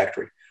bologna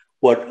factory.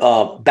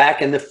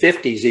 Back in the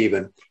 50s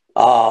even,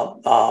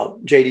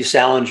 J.D.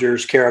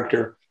 Salinger's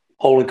character,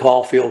 Holden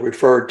Caulfield,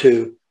 referred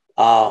to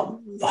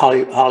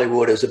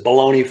Hollywood as a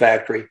bologna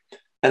factory.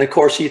 And of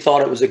course, he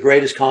thought it was the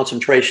greatest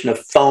concentration of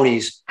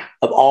phonies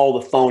of all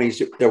the phonies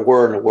that there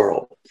were in the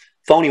world.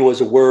 Phony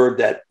was a word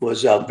that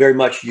was very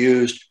much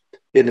used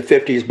in the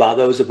 50s by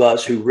those of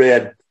us who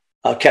read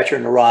Catcher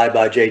in the Rye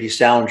by J.D.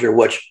 Salinger,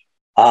 which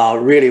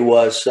really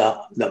was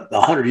the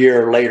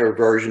 100-year later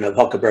version of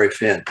Huckleberry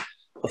Finn,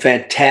 a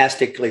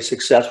fantastically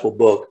successful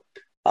book.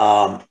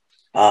 And,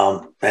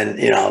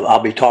 I'll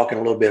be talking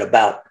a little bit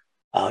about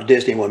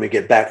Disney when we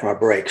get back from our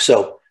break.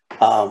 So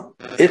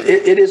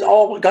it is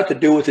all got to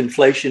do with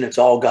inflation. It's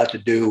all got to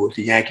do with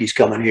the Yankees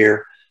coming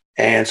here.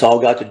 And it's all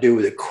got to do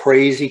with the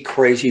crazy,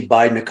 crazy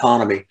Biden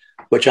economy,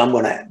 which I'm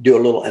going to do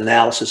a little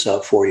analysis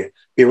of for you.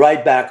 Be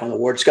right back on the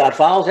Ward Scott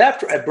Files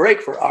after a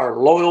break for our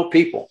loyal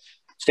people.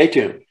 Stay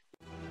tuned.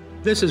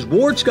 This is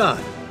Ward Scott,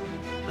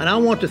 and I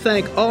want to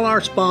thank all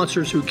our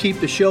sponsors who keep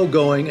the show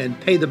going and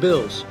pay the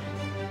bills.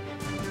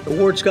 The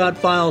Ward Scott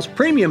Files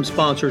premium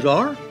sponsors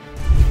are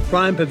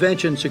Crime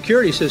Prevention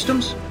Security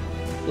Systems,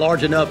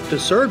 large enough to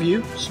serve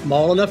you,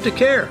 small enough to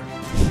care.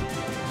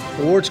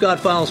 The Ward Scott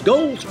Files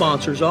gold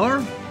sponsors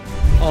are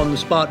On the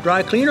Spot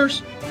Dry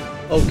Cleaners,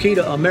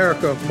 Okita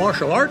America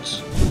Martial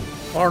Arts,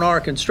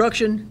 R&R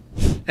Construction,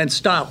 and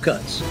Style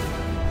Cuts.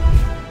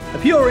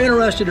 If you are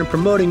interested in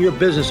promoting your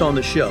business on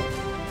the show,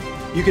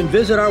 you can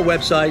visit our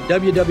website,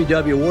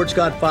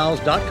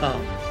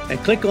 www.wardscottfiles.com, and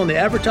click on the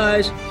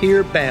Advertise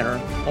Here banner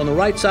on the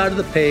right side of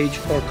the page,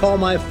 or call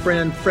my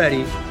friend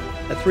Freddie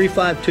at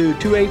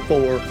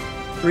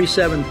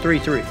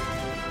 352-284-3733.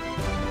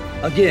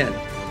 Again,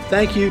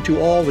 thank you to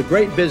all the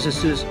great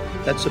businesses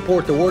that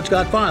support the Ward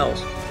Scott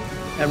Files.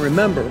 And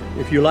remember,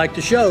 if you like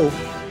the show,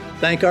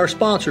 thank our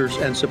sponsors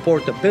and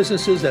support the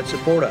businesses that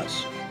support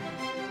us.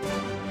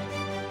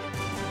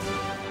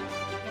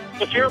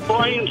 If your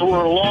brains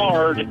were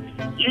lard,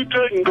 you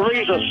couldn't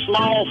grease a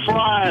small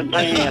frying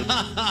pan.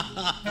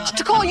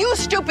 To call you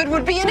stupid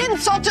would be an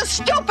insult to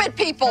stupid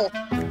people.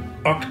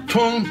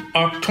 Achtung,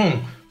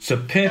 Achtung, the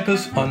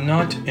papers are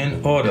not in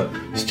order.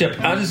 Step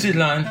out of the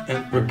line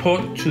and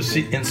report to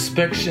the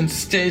inspection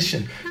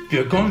station. We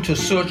are going to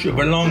search your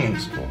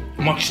belongings.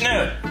 Mach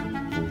schnell!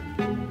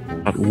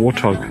 That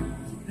warthog.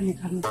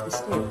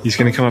 He's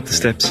going to come up the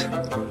steps.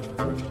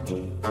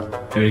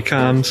 Here he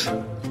comes.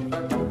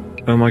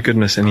 Oh my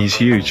goodness, and he's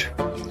huge.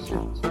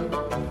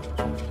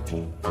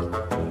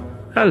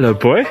 Hello,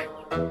 boy. I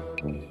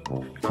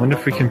wonder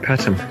if we can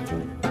pet him.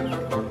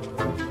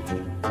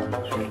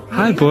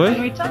 Hi, boy.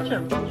 Can we touch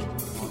him?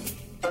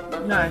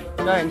 No,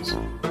 don't.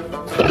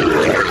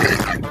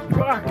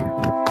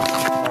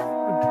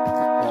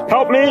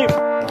 Help me!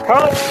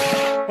 Help!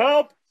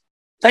 Help!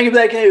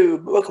 Thank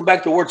you. Welcome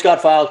back to Ward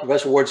Scott Files.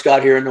 Professor Ward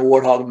Scott here in the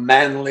Warthog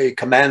Manley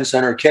Command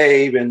Center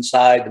cave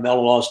inside the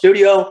Mellow Law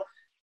Studio,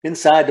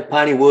 inside the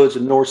piney woods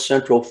of north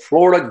central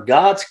Florida,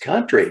 God's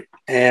country.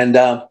 And,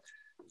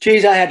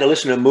 geez, I had to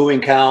listen to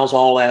mooing cows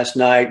all last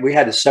night. We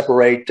had to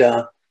separate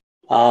a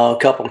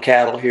couple of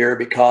cattle here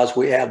because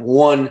we have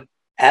one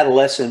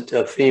adolescent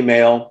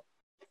female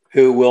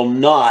who will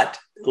not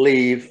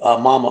leave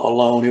mama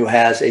alone, who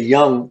has a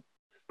young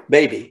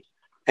baby,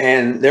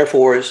 and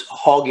therefore is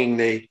hogging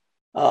the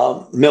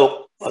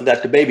milk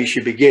that the baby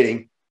should be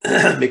getting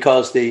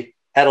because the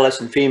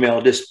adolescent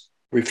female just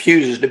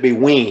refuses to be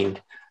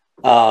weaned.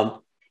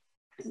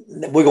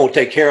 We're going to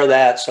take care of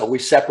that. So we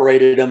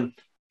separated them.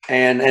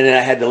 And then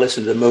I had to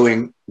listen to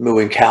the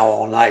mooing cow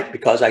all night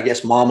because I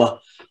guess mama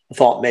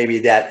thought maybe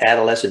that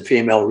adolescent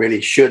female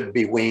really should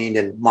be weaned.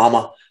 And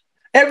mama,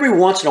 every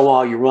once in a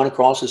while you run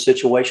across a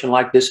situation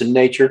like this in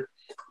nature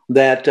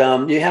that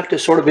you have to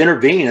sort of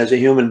intervene as a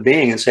human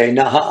being and say,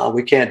 nah,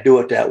 we can't do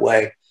it that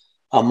way.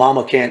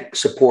 Mama can't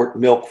support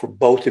milk for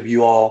both of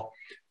you all,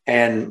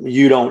 and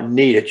you don't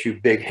need it, you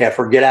big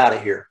heifer. Get out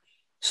of here.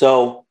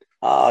 So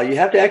you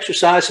have to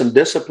exercise some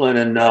discipline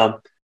and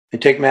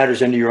take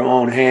matters into your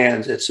own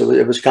hands.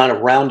 It was kind of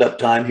roundup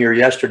time here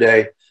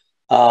yesterday,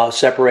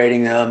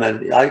 separating them,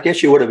 and I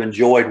guess you would have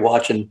enjoyed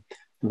watching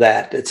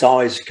that. It's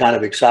always kind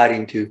of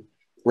exciting to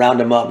round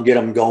them up and get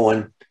them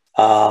going.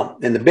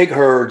 In the big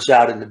herds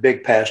out in the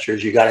big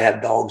pastures, you got to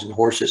have dogs and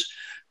horses.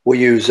 We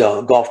use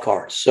golf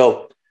carts.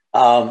 So,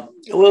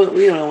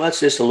 that's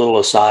just a little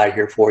aside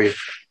here for you.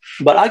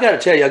 But I got to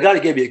tell you, I got to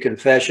give you a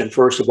confession.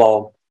 First of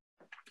all,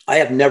 I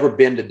have never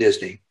been to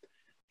Disney,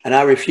 and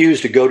I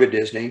refuse to go to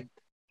Disney.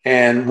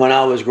 And when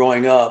I was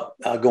growing up,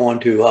 going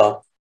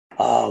to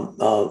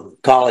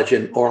college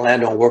in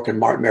Orlando and working in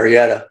Martin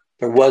Marietta,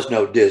 there was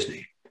no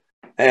Disney.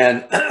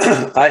 And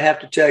I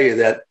have to tell you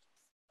that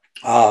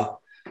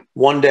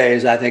one day,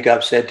 as I think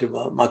I've said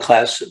to my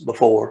class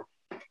before,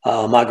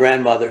 my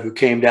grandmother, who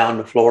came down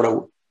to Florida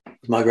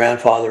with my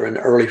grandfather in the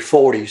early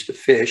 40s to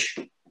fish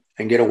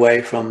and get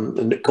away from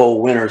the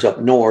cold winters up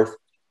north,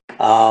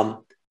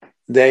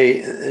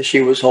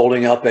 she was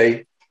holding up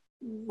a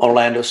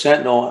Orlando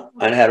Sentinel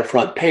and had a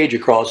front page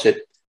across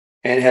it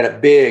and had a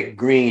big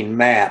green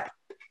map.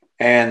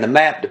 And the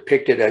map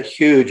depicted a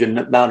huge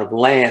amount of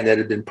land that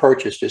had been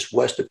purchased just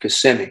west of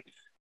Kissimmee.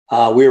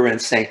 We were in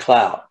St.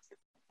 Cloud.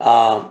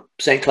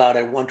 St. Cloud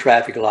had one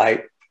traffic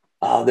light.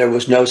 There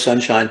was no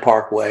Sunshine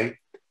Parkway.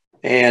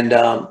 And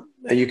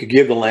you could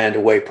give the land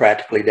away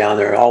practically down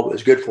there. All it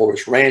was good for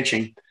was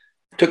ranching.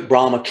 It took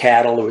Brahma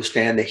cattle to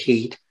withstand the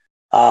heat.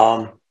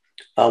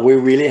 We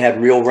really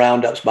had real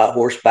roundups by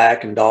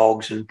horseback and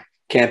dogs and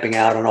camping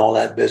out and all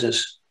that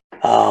business.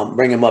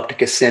 Bring them up to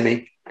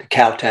Kissimmee. to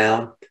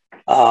Cowtown.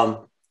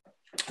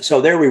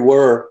 So there we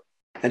were,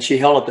 and she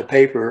held up the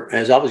paper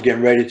as I was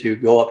getting ready to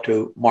go up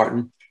to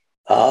Martin,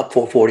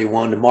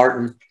 441 to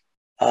Martin,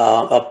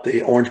 up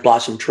the Orange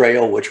Blossom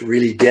Trail, which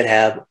really did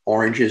have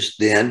oranges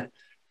then.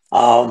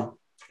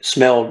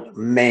 Smelled,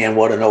 man,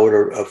 what an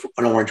odor of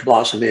an orange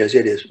blossom is.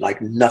 It is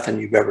like nothing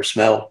you've ever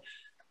smelled.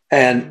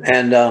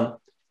 And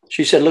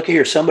she said, look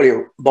here, somebody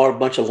bought a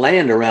bunch of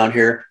land around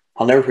here.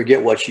 I'll never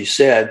forget what she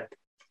said.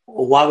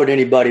 Well, why would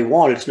anybody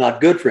want it? It's not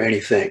good for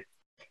anything.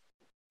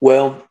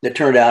 Well, it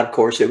turned out, of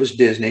course, it was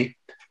Disney.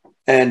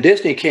 And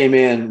Disney came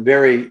in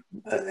very,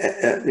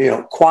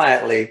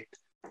 quietly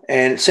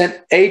and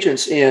sent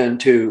agents in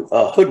to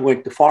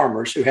hoodwink the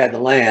farmers who had the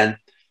land.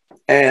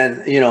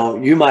 And,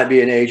 you might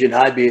be an agent,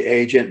 I'd be an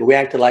agent, but we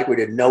acted like we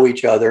didn't know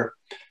each other.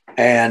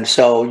 And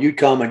so you'd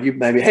come and you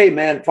maybe, hey,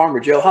 man, Farmer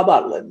Joe, how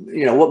about,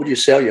 what would you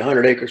sell you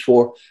 100 acres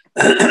for?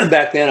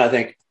 Back then, I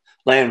think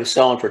land was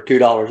selling for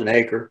 $2 an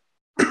acre.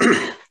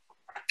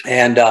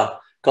 And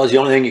because the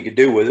only thing you could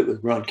do with it was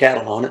run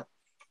cattle on it.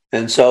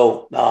 And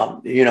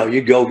so,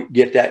 you'd go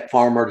get that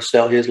farmer to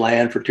sell his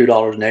land for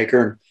 $2 an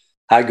acre. And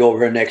I'd go over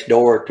here next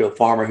door to a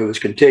farmer who was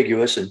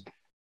contiguous.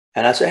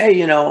 And I said,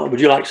 hey,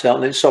 would you like to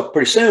sell? And so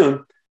pretty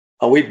soon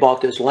we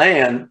bought this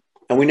land,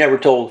 and we never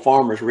told the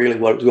farmers really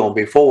what it was going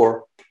to be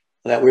for,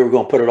 that we were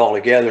going to put it all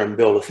together and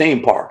build a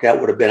theme park. That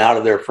would have been out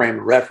of their frame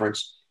of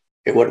reference.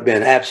 It would have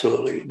been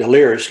absolutely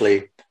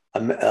deliriously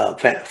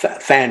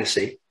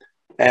fantasy.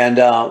 And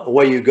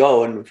away you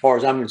go. And as far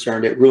as I'm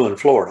concerned, it ruined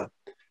Florida.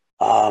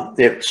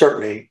 It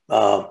certainly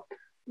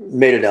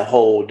made it a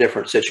whole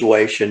different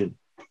situation,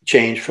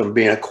 changed from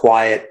being a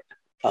quiet,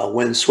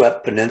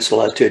 windswept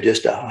peninsula to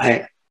just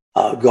a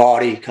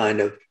gaudy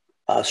kind of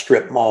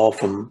strip mall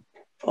from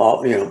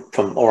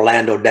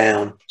Orlando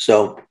down.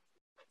 So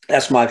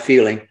that's my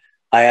feeling.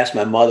 I asked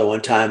my mother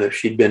one time if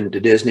she'd been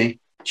to Disney.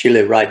 She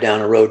lived right down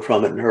the road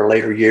from it in her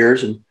later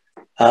years. And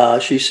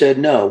she said,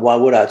 no, why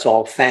would I? It's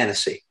all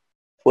fantasy.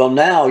 Well,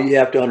 now you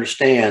have to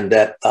understand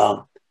that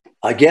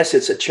I guess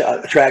it's an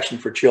attraction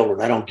for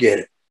children. I don't get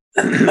it.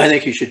 I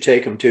think you should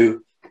take them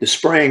to the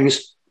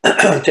springs,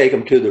 take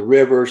them to the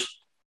rivers,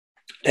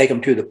 take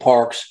them to the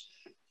parks,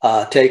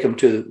 take them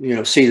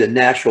to, see the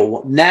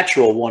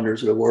natural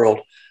wonders of the world,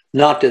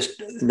 not this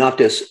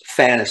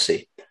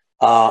fantasy.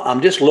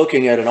 I'm just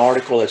looking at an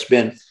article that's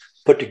been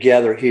put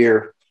together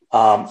here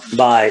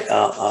by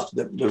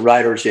the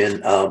writers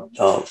in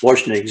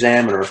Washington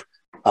Examiner.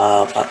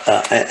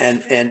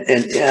 And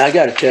I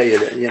got to tell you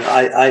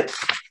that,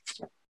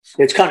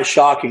 it's kind of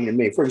shocking to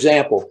me. For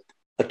example,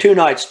 a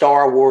 2-night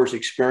Star Wars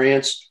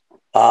experience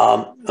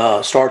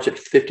starts at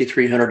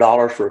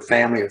 $5,300 for a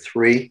family of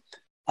 3.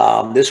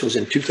 This was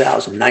in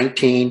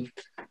 2019.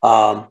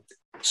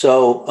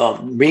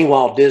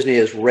 Meanwhile, Disney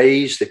has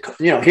raised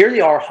here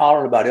they are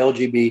hollering about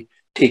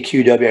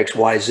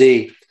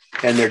LGBTQWXYZ,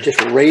 and they're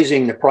just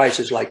raising the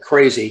prices like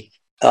crazy.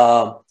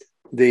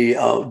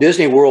 The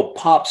Disney World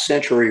Pop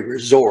Century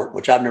Resort,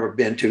 which I've never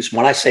been to. So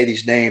when I say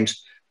these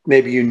names,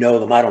 maybe you know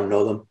them, I don't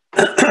know them,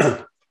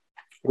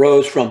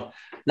 rose from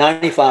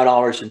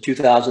 $95 in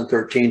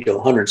 2013 to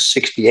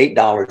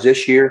 $168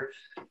 this year.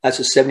 That's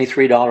a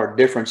 $73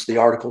 difference, the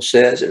article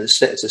says, and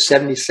it's a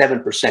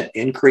 77%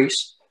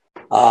 increase.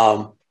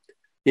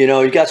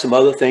 You got some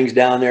other things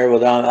down there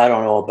with, I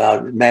don't know,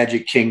 about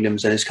Magic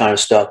Kingdoms and this kind of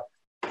stuff.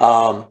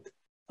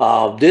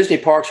 Disney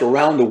parks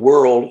around the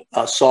world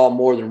saw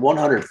more than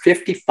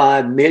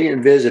 155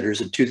 million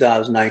visitors in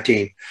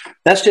 2019.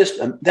 That's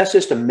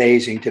just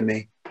amazing to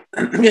me.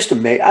 Just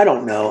amazing. I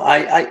don't know.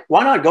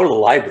 Why not go to the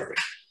library?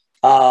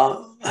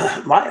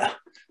 Why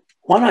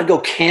not go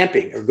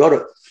camping or go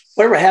to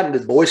whatever happened to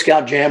the Boy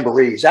Scout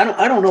jamborees?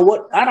 I don't know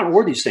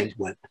where these things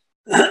went.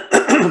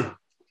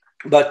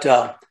 But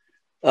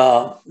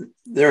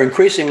there are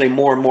increasingly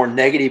more and more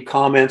negative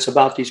comments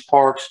about these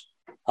parks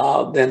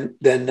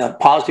than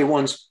positive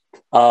ones.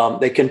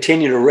 They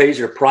continue to raise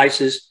their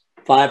prices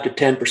 5 to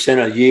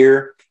 10% a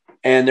year,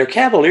 and they're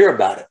cavalier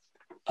about it.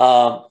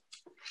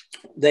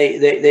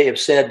 They have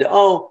said,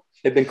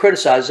 they've been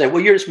criticized. Say,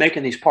 well, you're just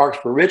making these parks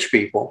for rich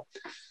people.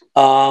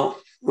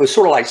 It's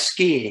sort of like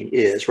skiing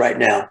is right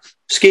now.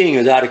 Skiing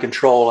is out of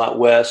control out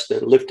west.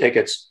 The lift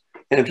tickets,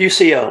 and if you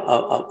see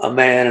a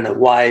man and a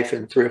wife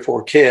and 3 or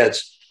 4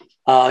 kids,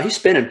 he's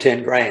spending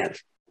 10 grand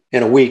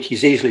in a week.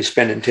 He's easily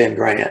spending 10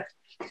 grand.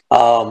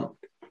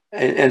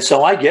 And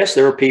so I guess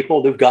there are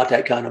people who've got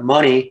that kind of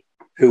money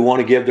who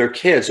want to give their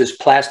kids this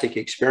plastic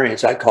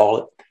experience, I call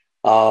it.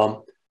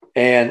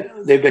 And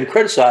they've been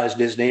criticized,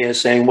 Disney, as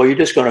saying, well, you're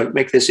just going to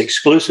make this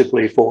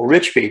exclusively for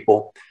rich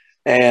people.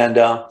 And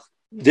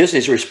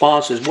Disney's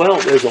response is, well,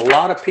 there's a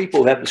lot of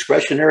people who have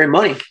discretionary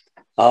money.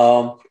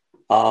 They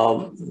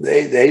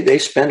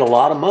spend a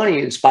lot of money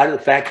in spite of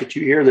the fact that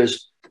you hear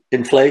there's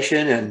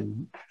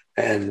inflation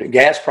and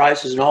gas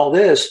prices and all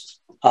this.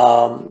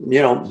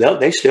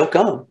 They still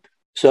come.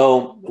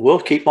 So we'll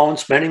keep on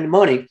spending the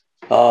money.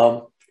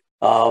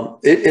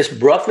 It's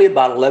roughly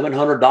about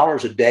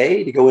 $1,100 a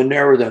day to go in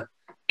there with the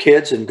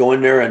kids and go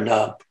in there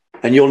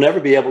and you'll never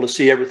be able to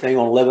see everything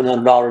on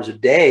 $1,100 a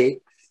day.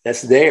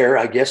 that's there.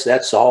 I guess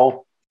that's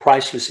all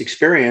priceless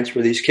experience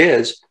for these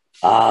kids.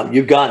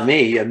 You got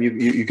me. I mean,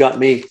 you got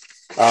me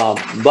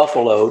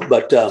buffaloed.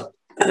 But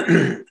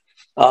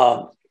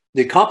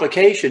the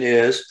complication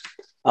is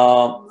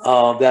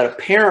that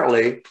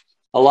apparently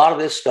a lot of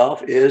this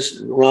stuff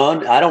is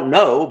run. I don't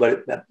know,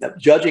 but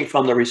judging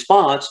from the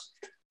response,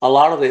 a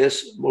lot of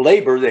this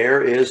labor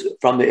there is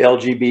from the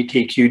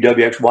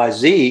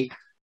LGBTQWXYZ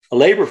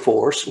labor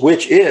force,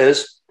 which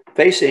is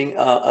facing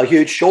a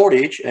huge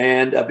shortage,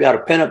 and I've got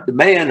a pent-up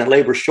demand and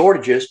labor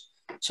shortages.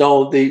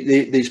 So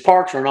these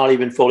parks are not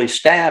even fully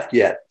staffed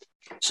yet.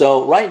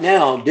 So right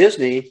now,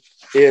 Disney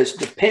is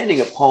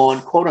depending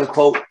upon, quote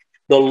unquote,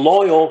 the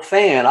loyal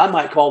fan, I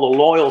might call the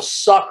loyal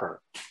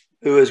sucker,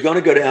 who is going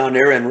to go down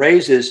there and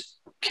raise his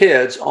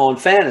kids on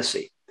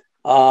fantasy.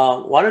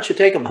 Why don't you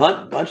take them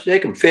hunting? Why don't you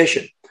take them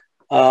fishing?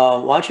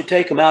 Why don't you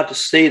take them out to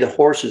see the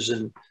horses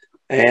and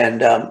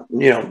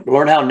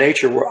learn how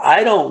nature works?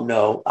 I don't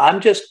know.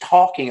 I'm just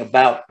talking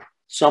about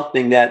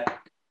something that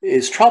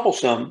is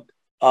troublesome.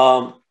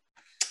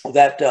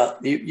 That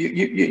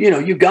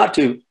you've got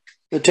to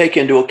take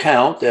into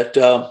account that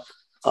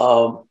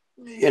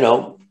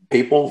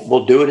people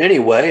will do it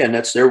anyway, and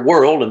that's their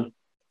world,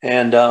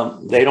 and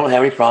they don't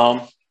have any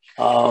problem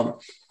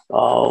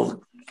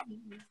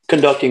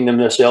conducting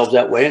themselves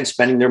that way and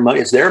spending their money.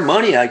 It's their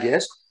money, I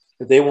guess.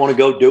 If they want to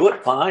go do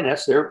it, fine.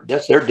 That's their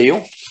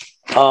deal.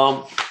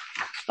 I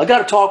got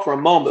to talk for a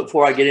moment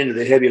before I get into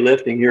the heavy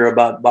lifting here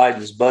about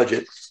Biden's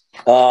budget,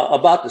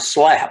 about the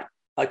slap.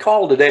 I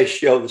call today's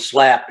show the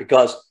slap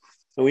because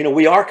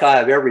we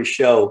archive every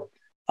show.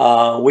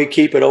 We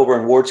keep it over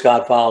in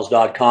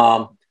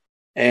WardScottFiles.com,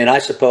 and I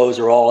suppose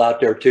they're all out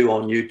there too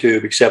on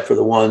YouTube, except for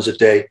the ones that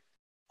they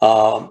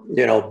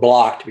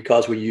blocked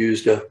because we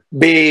used a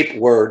beep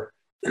word.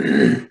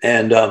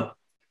 And I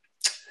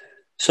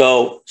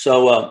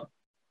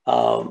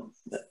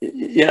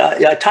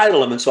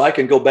title them, and so I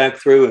can go back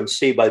through and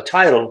see by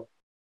title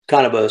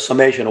kind of a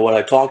summation of what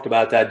I talked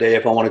about that day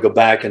if I want to go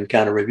back and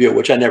kind of review it,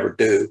 which I never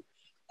do.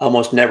 I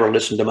almost never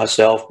listen to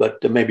myself,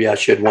 but maybe I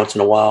should once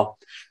in a while.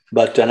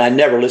 And I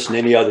never listen to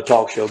any other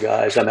talk show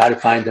guys. I mean, I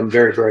find them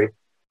very, very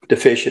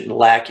deficient and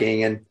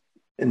lacking, and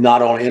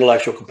not only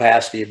intellectual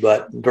capacity,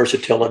 but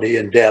versatility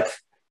and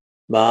depth.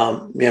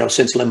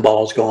 Since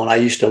Limbaugh's gone, I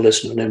used to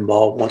listen to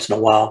Limbaugh once in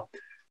a while.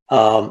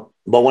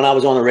 But when I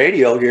was on the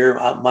radio here,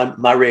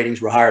 my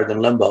ratings were higher than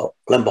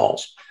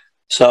Limbaugh's.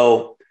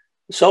 So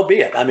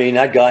be it. I mean,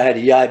 that guy had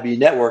the EIB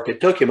network. It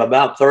took him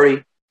about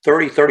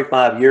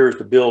 35 years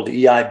to build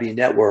the EIB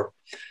network.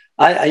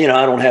 I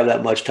don't have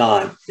that much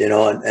time,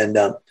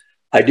 and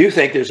I do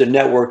think there's a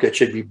network that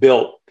should be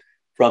built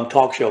from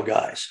talk show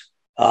guys.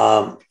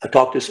 I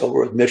talked this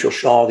over with Mitchell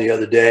Shaw the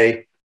other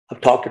day.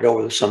 I've talked it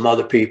over with some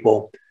other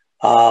people.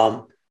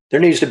 There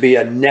needs to be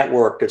a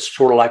network that's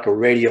sort of like a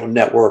radio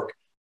network,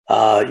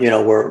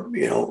 where,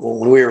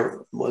 when we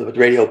were with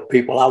radio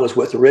people I was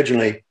with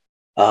originally,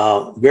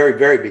 very,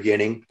 very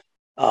beginning,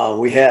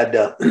 we had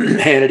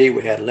Hannity,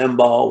 we had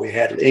Limbaugh, we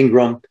had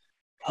Ingram.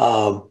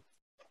 So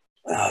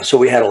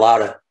we had a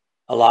lot of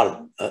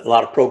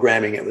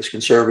programming. It was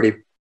conservative.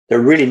 There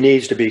really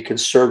needs to be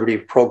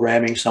conservative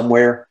programming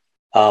somewhere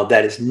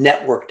that is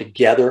networked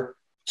together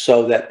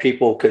so that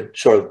people could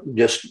sort of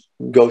just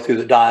go through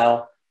the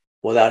dial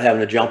without having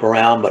to jump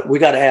around. But we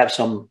got to have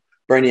some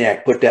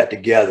brainiac put that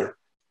together.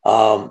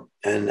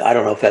 And I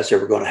don't know if that's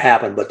ever going to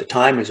happen, but the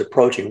time is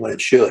approaching when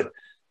it should.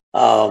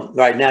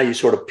 Right now, you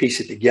sort of piece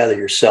it together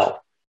yourself.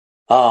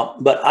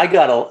 But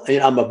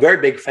I'm a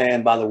very big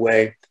fan, by the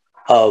way,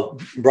 of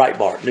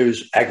Breitbart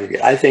News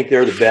Aggregate. I think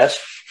they're the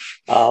best.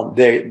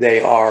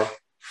 They are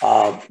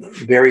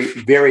very,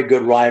 very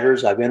good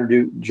writers. I've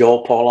interviewed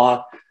Joel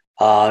Pollack,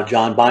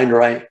 John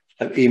Binder. I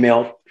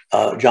emailed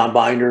John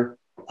Binder.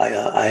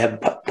 I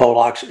have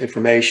Pollack's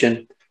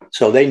information.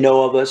 So they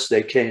know of us.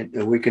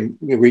 We can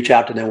reach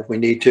out to them if we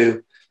need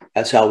to.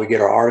 That's how we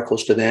get our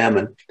articles to them.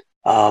 And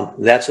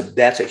that's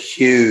a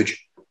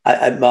huge,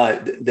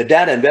 the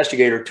data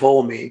investigator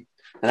told me,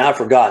 and I've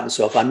forgotten,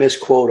 so if I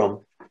misquote them,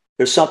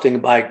 there's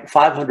something like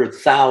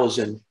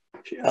 500,000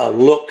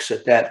 looks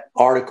at that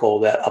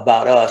article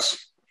about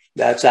us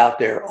that's out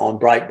there on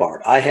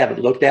Breitbart. I haven't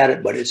looked at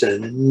it, but it's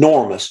an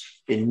enormous,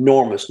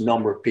 enormous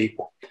number of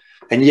people.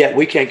 And yet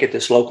we can't get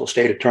this local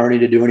state attorney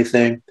to do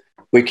anything.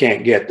 We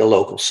can't get the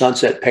local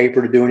Sunset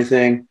paper to do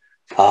anything.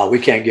 We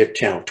can't get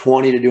Channel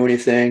 20 to do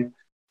anything.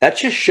 That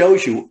just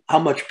shows you how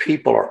much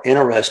people are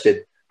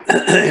interested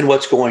in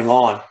what's going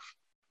on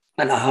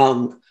and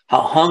how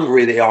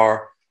hungry they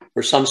are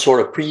for some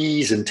sort of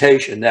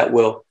presentation that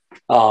will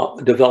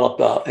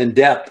develop in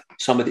depth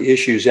some of the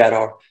issues that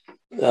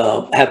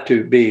have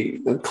to be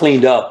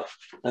cleaned up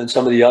in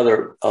some of the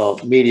other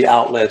media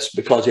outlets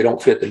because they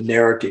don't fit the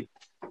narrative.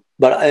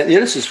 But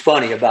this is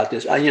funny about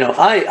this.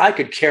 I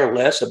could care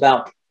less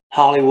about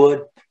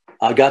Hollywood.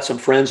 I got some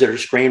friends that are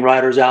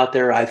screenwriters out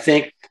there.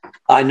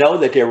 I know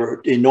that they were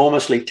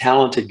enormously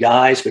talented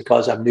guys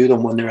because I knew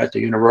them when they were at the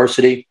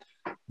university.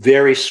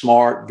 Very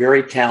smart,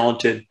 very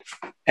talented.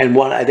 And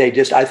I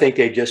think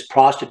they just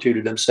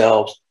prostituted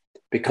themselves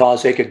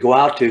because they could go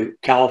out to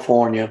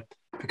California,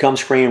 become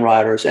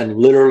screenwriters, and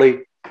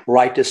literally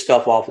write this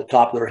stuff off the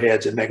top of their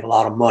heads and make a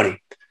lot of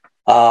money.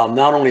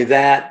 Not only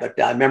that, but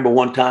I remember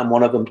one time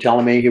one of them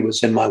telling me, he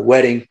was in my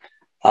wedding.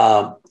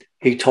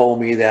 He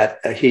told me that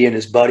he and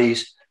his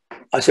buddies,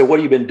 I said, what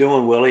have you been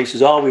doing, Willie? He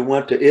says, oh, we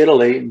went to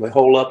Italy and we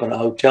holed up in a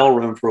hotel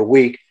room for a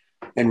week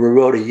and we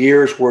wrote a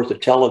year's worth of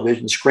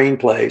television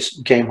screenplays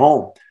and came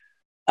home.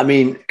 I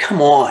mean,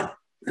 come on.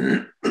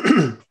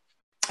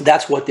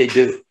 That's what they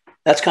do.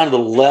 That's kind of the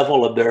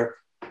level of their,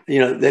 you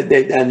know,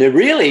 they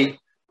really,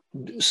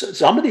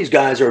 some of these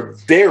guys are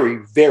very,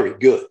 very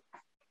good.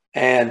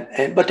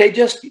 But they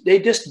just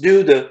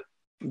do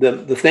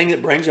the thing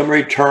that brings them a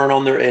return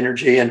on their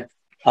energy. And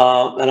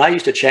I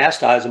used to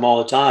chastise them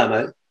all the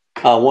time.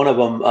 One of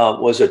them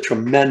was a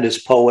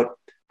tremendous poet,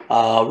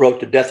 wrote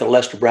The Death of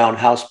Lester Brown,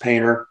 House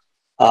Painter,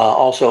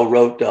 also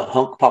wrote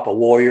Hunk Papa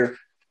Warrior,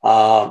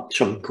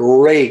 some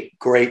great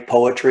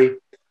poetry,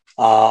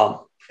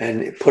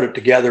 and put it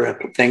together in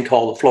a thing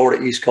called the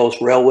Florida East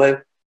Coast Railway.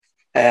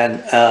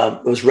 And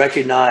was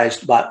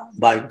recognized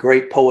by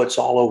great poets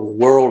all over the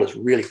world as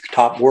really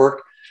top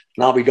work.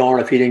 And I'll be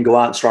darned if he didn't go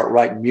out and start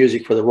writing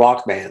music for the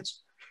rock bands.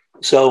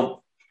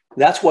 So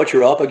that's what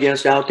you're up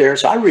against out there.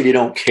 So I really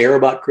don't care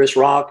about Chris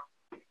Rock.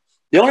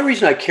 The only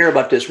reason I care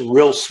about this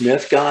Will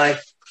Smith guy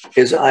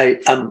is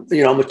I'm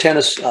a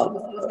tennis,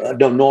 I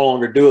don't no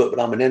longer do it, but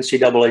I'm an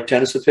NCAA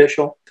tennis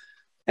official.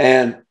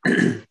 And,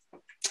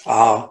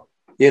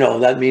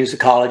 that means the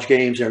college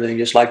games and everything,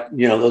 just like,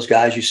 those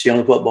guys you see on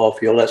the football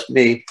field. That's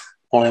me,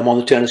 only I'm on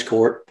the tennis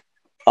court.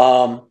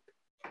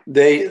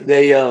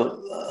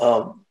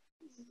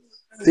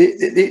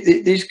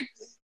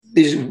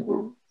 These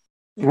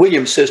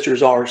Williams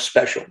sisters are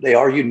special. They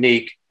are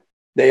unique.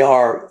 They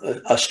are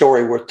a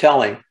story worth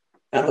telling.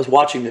 And I was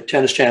watching the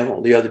Tennis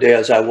Channel the other day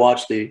as I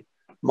watched the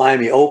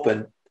Miami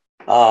Open,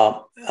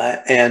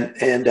 and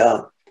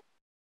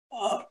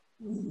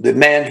the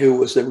man who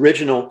was the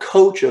original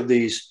coach of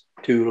these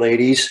two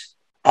ladies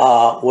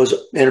was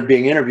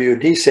being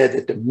interviewed. He said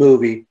that the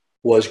movie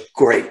was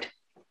great,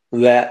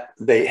 that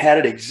they had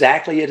it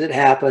exactly as it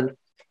happened.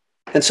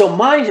 And so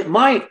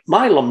my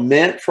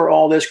lament for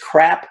all this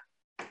crap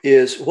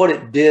is what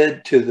it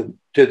did to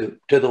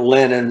the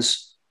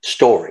Lennon's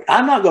story.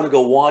 I'm not going to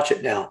go watch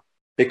it now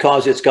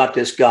because it's got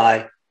this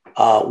guy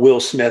Will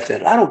Smith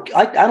in it. I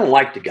don't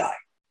like the guy.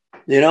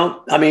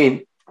 I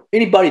mean,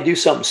 anybody do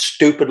something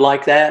stupid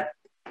like that,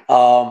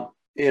 I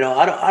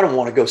don't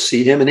want to go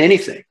see him in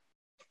anything.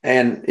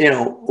 And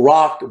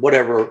Rock,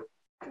 whatever,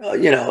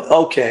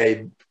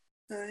 okay,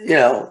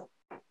 I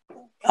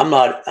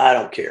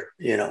don't care.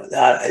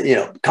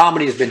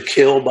 Comedy has been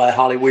killed by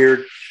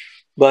Hollywood.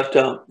 But,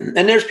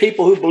 and there's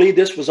people who believe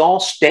this was all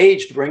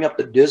staged to bring up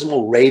the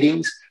dismal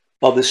ratings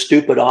of the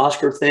stupid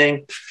Oscar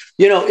thing.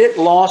 It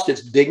lost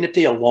its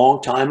dignity a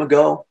long time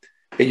ago.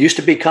 It used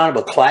to be kind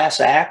of a class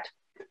act,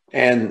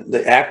 and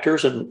the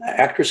actors and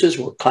actresses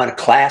were kind of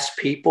class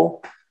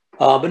people.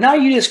 But now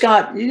you just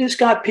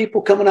got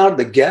people coming out of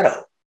the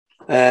ghetto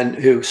and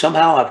who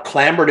somehow have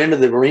clambered into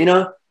the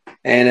arena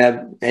and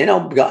have,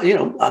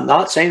 I'm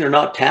not saying they're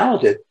not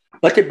talented,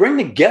 but they bring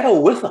the ghetto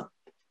with them.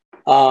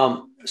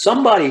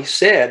 Somebody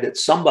said,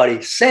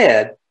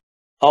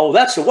 oh,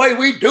 that's the way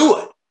we do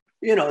it.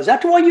 Is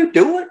that the way you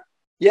do it?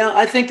 Yeah,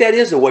 I think that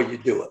is the way you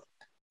do it.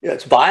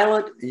 It's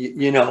violent.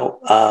 Sit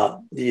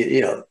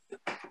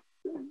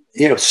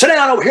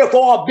down over here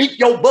before I beat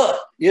your butt.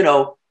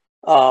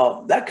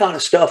 That kind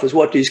of stuff is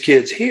what these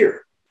kids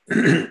hear.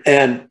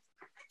 And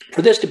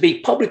for this to be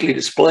publicly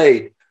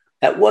displayed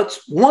at what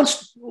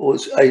once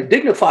was a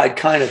dignified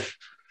kind of,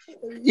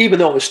 even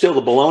though it was still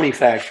the baloney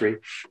factory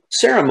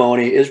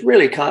ceremony, is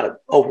really kind of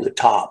over the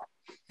top.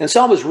 And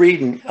so I was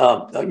reading,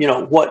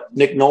 what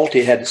Nick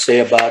Nolte had to say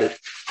about it,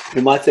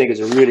 whom I think is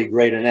a really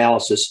great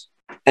analysis.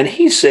 And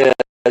he says,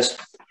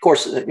 of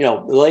course, the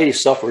lady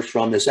suffers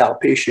from this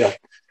alopecia,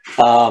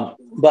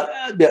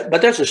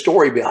 but there's a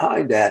story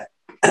behind that.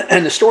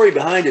 And the story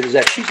behind it is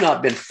that she's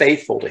not been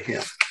faithful to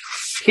him.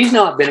 He's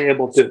not been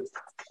able to,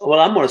 well,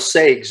 I'm going to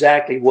say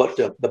exactly what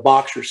the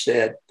boxer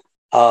said.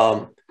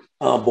 Oh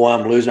boy,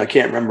 I'm losing. I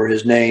can't remember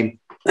his name.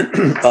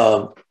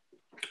 The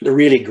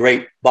really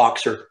great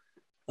boxer,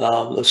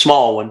 the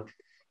small one,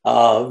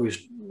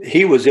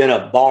 he was in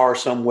a bar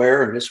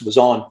somewhere, and this was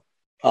on,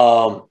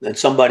 and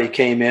somebody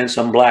came in,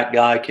 some black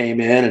guy came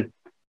in, and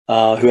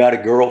who had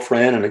a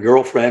girlfriend, and the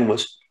girlfriend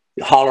was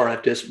hollering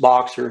at this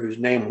boxer whose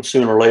name will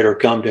sooner or later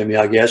come to me,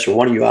 I guess, or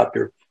one of you out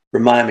there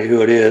remind me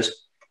who it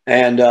is.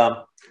 And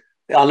I'll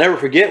never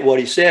forget what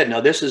he said.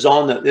 Now this is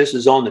on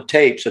the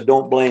tape, so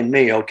don't blame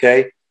me,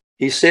 okay?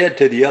 He said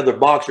to the other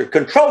boxer,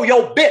 "Control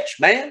your bitch,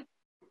 man."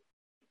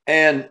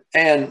 And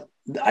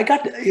I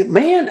got to,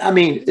 man, I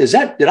mean, did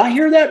I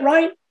hear that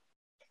right?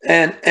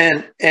 And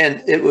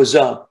it was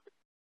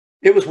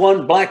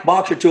one black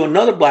boxer to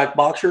another black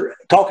boxer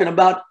talking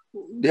about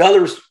the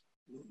other's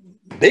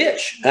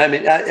bitch. I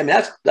mean,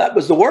 that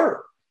was the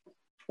word.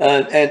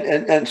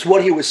 And so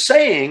what he was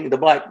saying,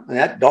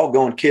 that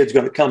doggone kid's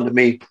going to come to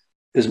me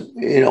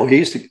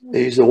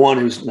he's the one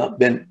who's not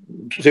been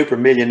super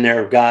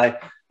millionaire guy.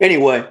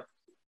 Anyway,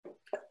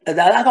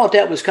 I thought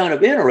that was kind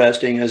of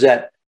interesting, is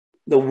that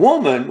the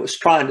woman was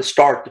trying to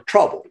start the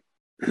trouble.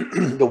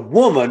 The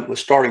woman was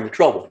starting the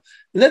trouble.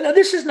 Now,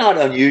 this is not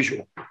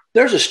unusual.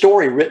 There's a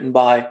story written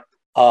by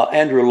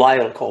Andrew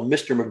Lyell called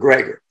Mr.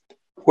 McGregor,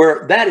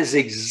 where that is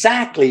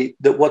exactly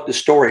what the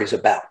story is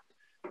about.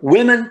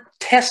 Women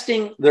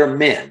testing their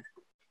men.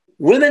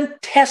 Women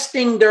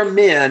testing their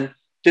men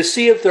to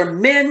see if their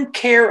men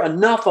care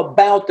enough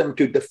about them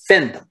to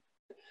defend them.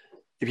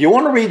 If you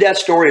want to read that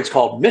story, it's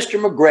called Mr.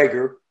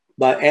 McGregor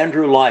by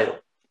Andrew Lyell.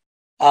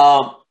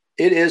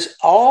 It is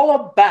all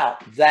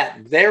about that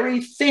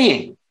very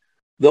thing.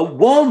 The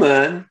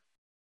woman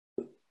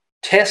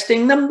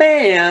testing the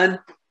man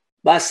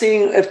by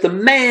seeing if the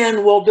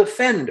man will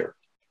defend her.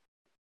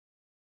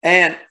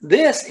 And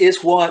this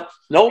is what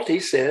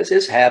Nolte says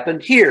has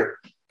happened here,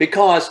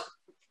 because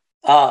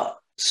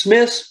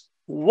Smith's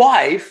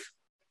wife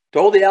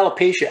throw the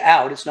alopecia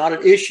out. It's not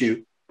an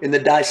issue in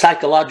the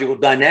psychological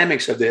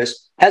dynamics of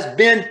this, has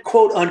been,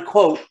 quote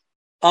unquote,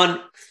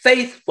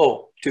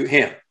 unfaithful to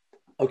him.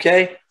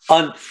 Okay?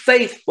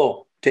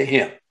 Unfaithful to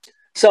him.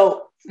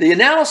 So the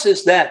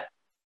analysis that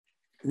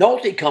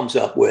Nolte comes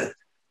up with,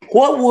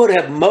 what would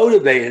have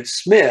motivated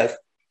Smith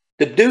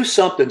to do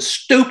something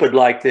stupid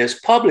like this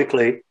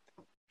publicly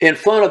in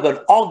front of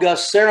an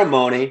august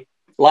ceremony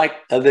like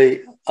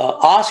the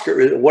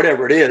Oscar,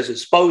 whatever it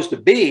is supposed to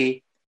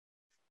be,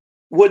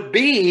 would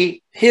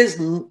be his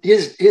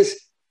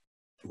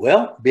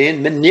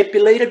being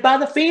manipulated by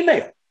the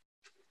female.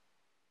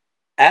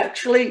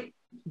 Actually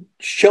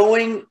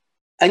showing,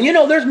 and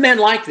there's men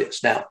like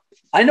this. Now,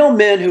 I know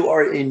men who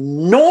are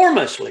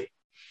enormously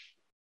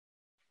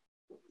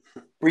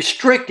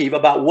restrictive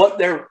about what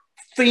their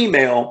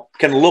female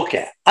can look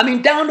at. I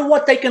mean, down to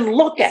what they can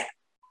look at.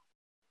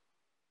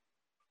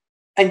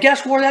 And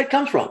guess where that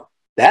comes from?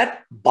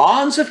 That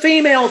bonds a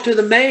female to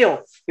the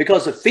male,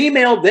 because the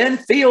female then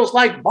feels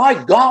like, by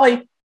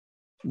golly,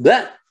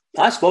 that,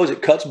 I suppose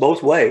it cuts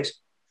both ways.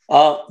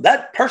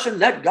 That person,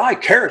 that guy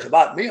cares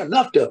about me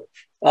enough to,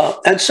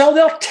 and so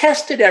they'll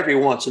test it every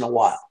once in a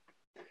while.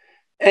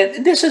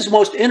 And this is the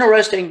most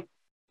interesting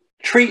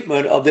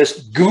treatment of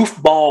this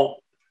goofball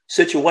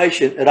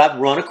situation that I've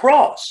run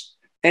across.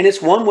 And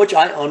it's one which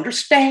I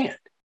understand.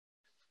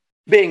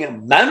 Being a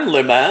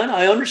manly man,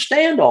 I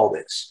understand all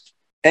this.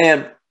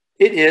 And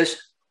it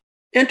is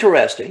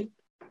interesting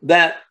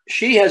that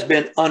she has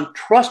been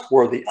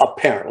untrustworthy,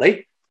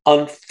 apparently,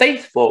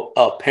 unfaithful,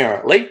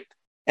 apparently.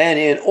 And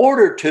in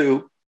order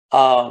to,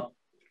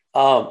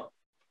 and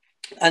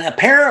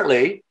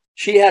apparently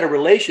she had a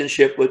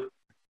relationship with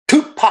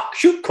Tupac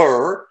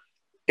Shakur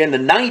in the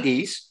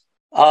 90s.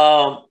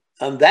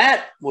 And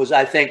that was,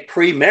 I think,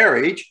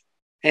 pre-marriage.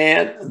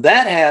 And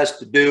that has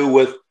to do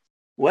with,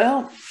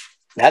 well,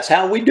 that's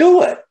how we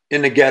do it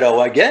in the ghetto,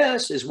 I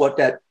guess, is what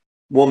that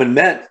woman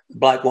meant,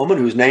 black woman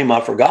whose name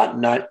I've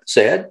forgotten, I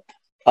said.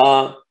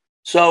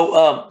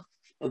 So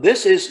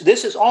this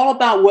is all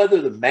about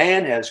whether the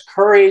man has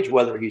courage,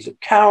 whether he's a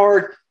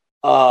coward.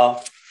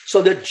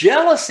 So the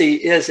jealousy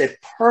is a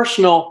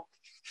personal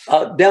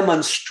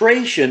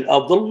demonstration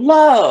of the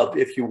love,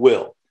 if you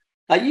will.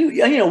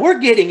 Now, we're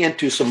getting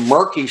into some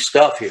murky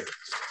stuff here,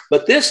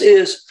 but this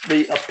is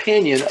the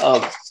opinion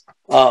of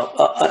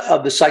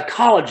the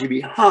psychology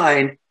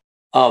behind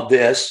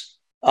this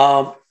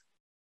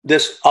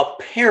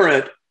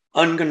apparent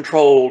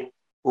uncontrolled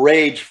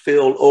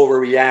rage-filled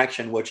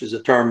overreaction, which is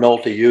a term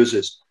Nolte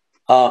uses.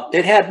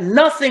 It had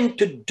nothing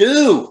to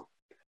do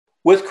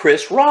with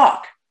Chris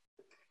Rock.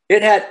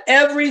 It had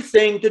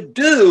everything to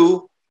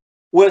do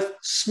with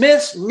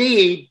Smith's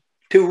need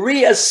to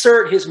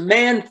reassert his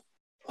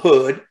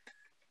manhood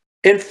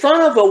in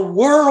front of a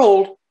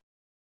world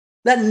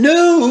that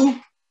knew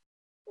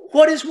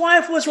what his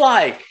wife was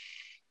like.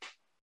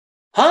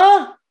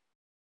 Huh?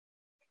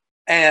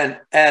 And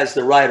as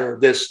the writer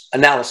of this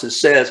analysis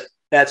says,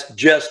 that's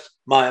just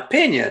my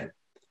opinion.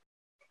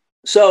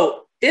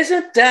 So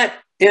isn't that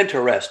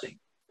interesting?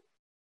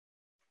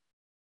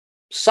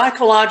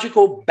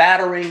 Psychological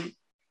battering,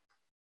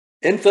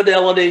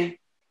 infidelity,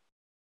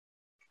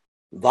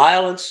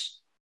 violence,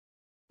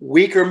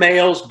 weaker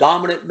males,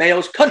 dominant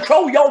males.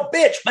 Control your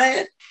bitch,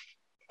 man.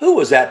 Who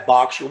was that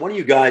boxer? One of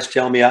you guys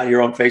tell me out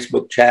here on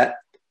Facebook chat.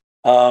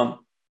 I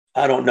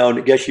don't know.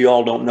 I guess you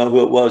all don't know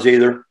who it was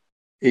either.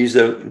 He's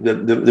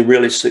the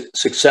really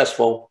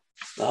successful.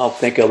 I'll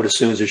think of it as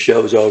soon as the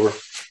show's over.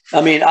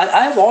 I mean,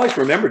 I've always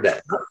remembered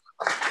that.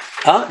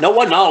 Huh? No, it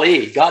wasn't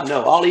Ali. God,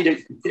 no.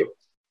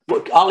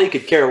 Ali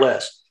could care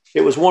less.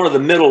 It was one of the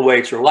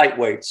middleweights or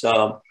lightweights.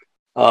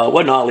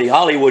 Wasn't Ali.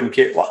 Ali wouldn't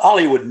care. Well,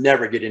 Ali would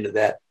never get into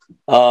that.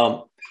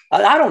 I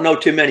don't know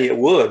too many that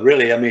would,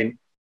 really. I mean,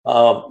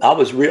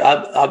 I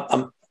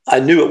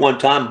knew at one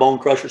time Bone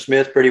Crusher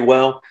Smith pretty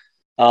well.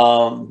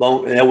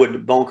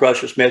 Bone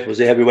Crusher Smith was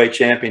the heavyweight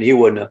champion. He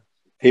wouldn't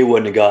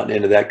have gotten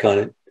into that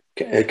kind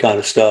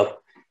of stuff.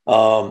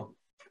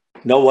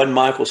 No, wasn't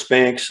Michael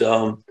Spinks.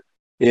 Who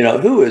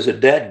is a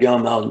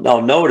dadgum?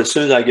 I'll know it as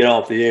soon as I get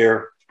off the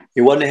air.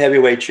 He wasn't a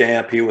heavyweight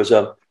champ. He was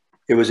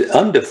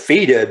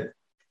undefeated,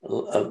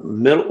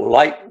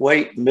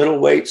 lightweight,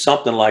 middleweight,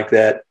 something like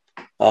that.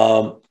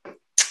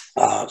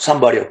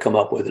 Somebody will come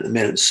up with it in a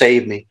minute and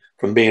save me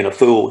from being a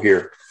fool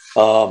here.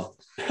 Well,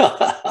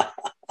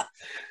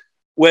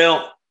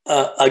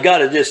 I got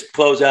to just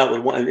close out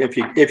with one.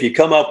 If you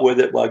come up with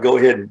it, well, go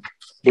ahead and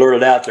blurt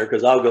it out there,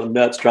 because I'll go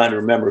nuts trying to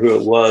remember who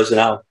it was,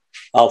 and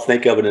I'll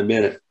think of it in a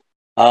minute.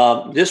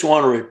 Just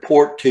want to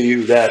report to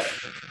you that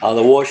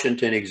the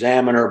Washington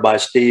Examiner by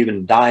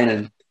Stephen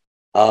Dinan,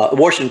 the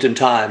Washington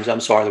Times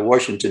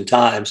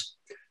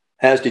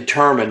has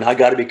determined, I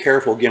got to be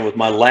careful again with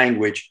my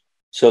language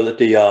so that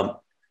the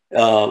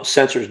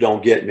censors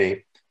don't get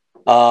me,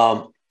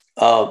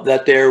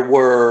 that there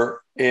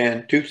were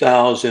in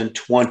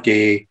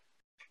 2020,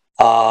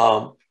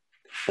 let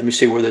me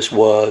see where this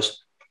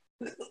was,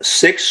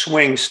 6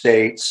 swing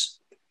states.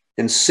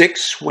 In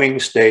 6 swing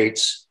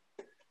states,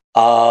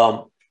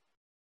 the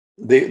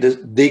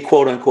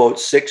quote unquote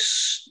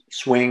 6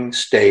 swing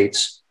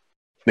states,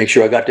 make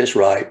sure I got this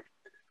right,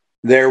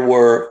 there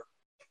were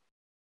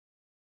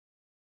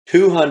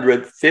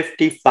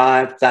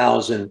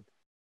 255,000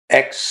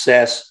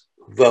 excess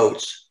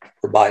votes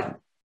for Biden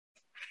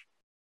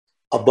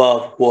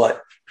above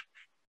what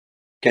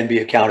can be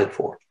accounted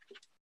for.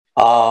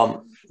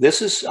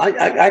 This is,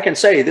 I can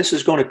say this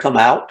is going to come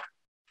out.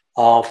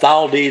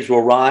 Foul deeds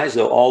will rise,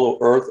 though all the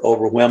earth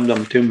overwhelmed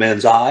them, 2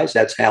 men's eyes.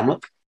 That's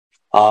Hamlet.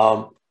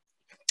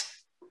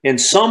 In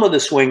some of the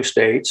swing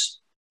states,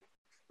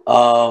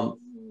 you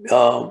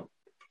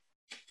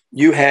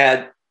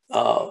had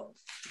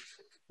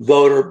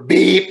voter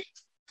beep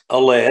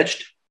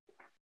alleged.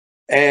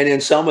 And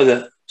in some of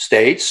the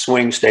states,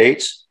 swing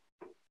states,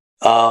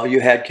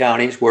 you had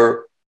counties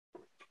where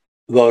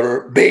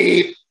voter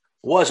beep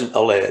wasn't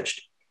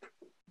alleged.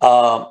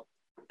 And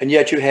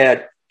yet you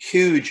had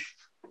huge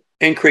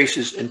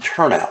increases in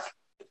turnout.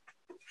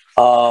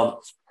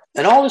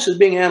 And all this is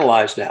being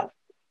analyzed now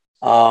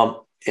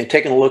and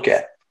taken a look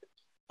at.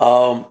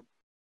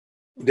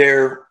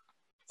 There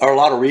are a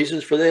lot of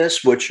reasons for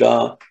this, which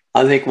I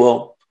think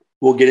we'll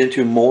get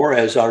into more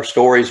as our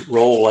stories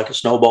roll like a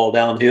snowball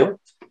downhill.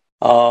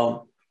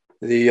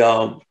 There's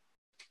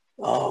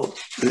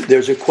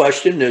a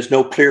question. There's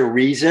no clear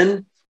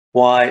reason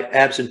why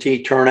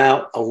absentee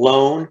turnout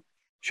alone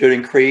should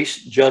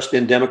increase just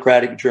in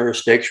Democratic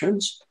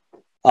jurisdictions.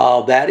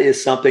 That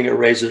is something that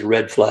raises a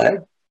red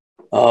flag.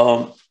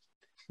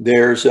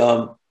 There's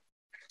a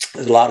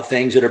lot of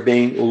things that are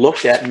being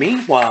looked at.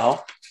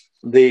 Meanwhile,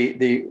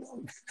 the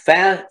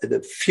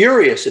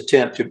furious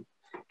attempt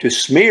to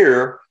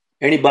smear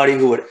anybody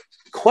who would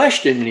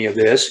question any of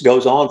this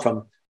goes on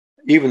from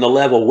even the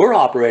level we're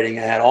operating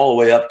at all the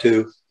way up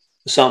to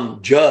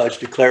some judge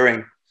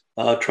declaring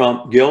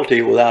Trump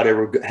guilty without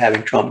ever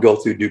having Trump go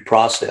through due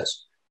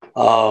process.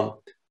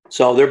 So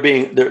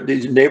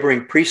these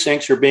neighboring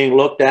precincts are being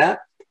looked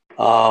at.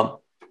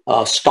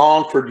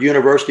 Stanford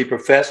University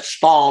professors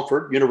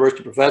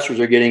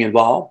are getting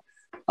involved.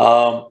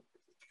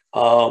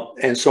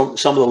 And some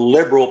of the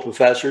liberal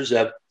professors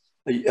have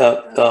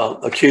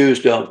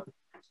accused the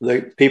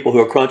people who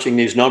are crunching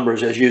these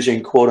numbers as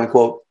using quote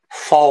unquote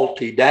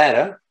faulty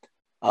data.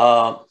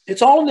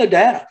 It's all in the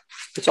data.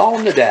 It's all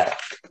in the data.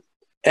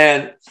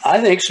 And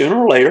I think sooner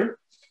or later,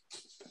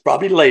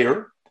 probably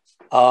later,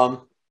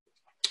 well,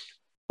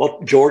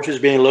 George is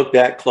being looked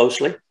at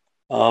closely,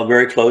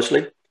 very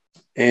closely.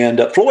 And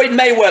Floyd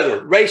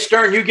Mayweather, Ray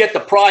Stern, you get the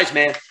prize,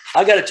 man.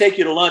 I got to take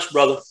you to lunch,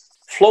 brother.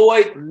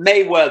 Floyd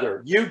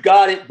Mayweather, you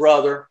got it,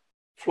 brother.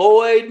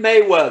 Floyd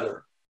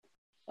Mayweather.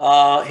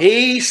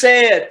 He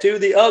said to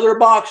the other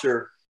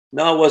boxer,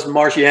 no, it wasn't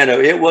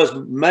Marciano. It was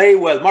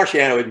Mayweather.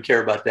 Marciano didn't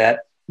care about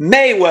that.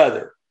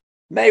 Floyd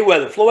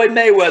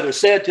Mayweather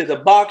said to the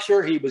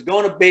boxer he was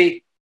going to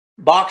be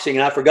boxing,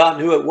 and I've forgotten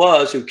who it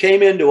was, who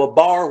came into a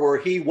bar where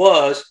he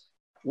was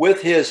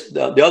with his,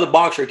 the other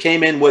boxer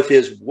came in with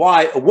his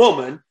wife, a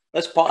woman.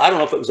 I don't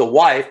know if it was a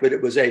wife, but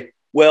it was to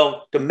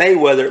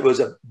Mayweather, it was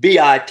a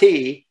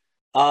BIT.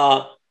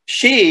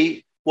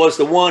 She was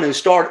the one who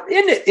started.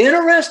 Isn't it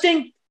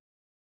interesting?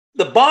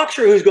 The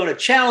boxer who's going to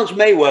challenge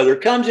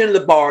Mayweather comes into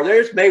the bar.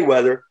 There's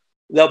Mayweather.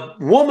 The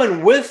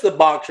woman with the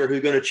boxer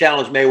who's going to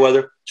challenge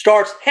Mayweather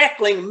starts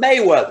heckling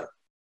Mayweather.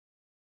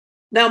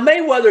 Now,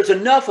 Mayweather's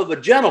enough of a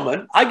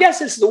gentleman. I guess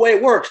this is the way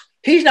it works.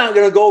 He's not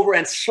going to go over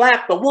and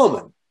slap the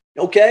woman,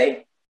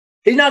 okay?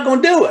 He's not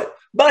going to do it.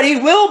 But he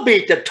will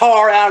beat the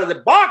tar out of the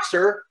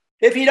boxer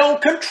if he don't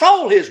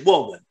control his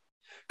woman.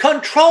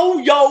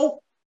 Control your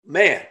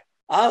man.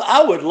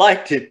 I would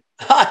like to.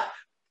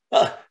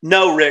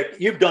 No, Rick,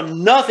 you've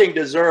done nothing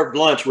deserved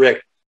lunch,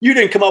 Rick. You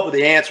didn't come up with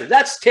the answer.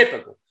 That's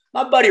typical.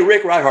 My buddy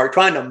Rick Reichardt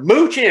trying to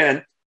mooch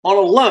in on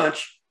a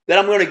lunch that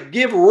I'm going to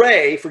give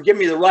Ray for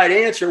giving me the right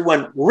answer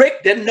when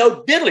Rick didn't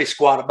know diddly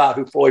squat about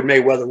who Floyd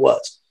Mayweather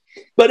was.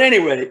 But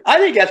anyway, I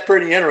think that's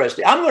pretty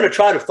interesting. I'm going to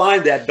try to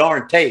find that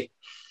darn tape.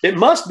 It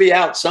must be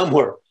out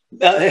somewhere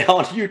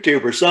on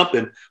YouTube or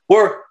something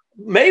where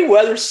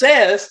Mayweather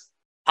says,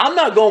 I'm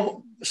not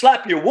going to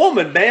slap your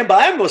woman, man,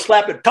 but I'm going to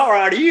slap the tar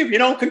out of you if you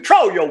don't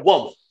control your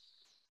woman.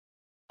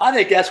 I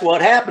think that's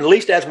what happened. At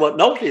least that's what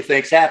Nolte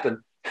thinks happened.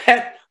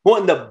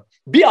 When the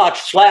biatch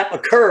slap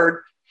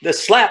occurred, the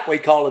slap we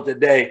call it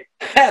today,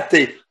 at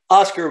the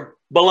Oscar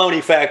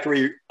Baloney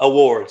Factory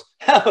Awards.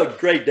 Have a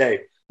great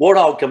day.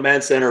 Warthog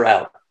Command Center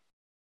out.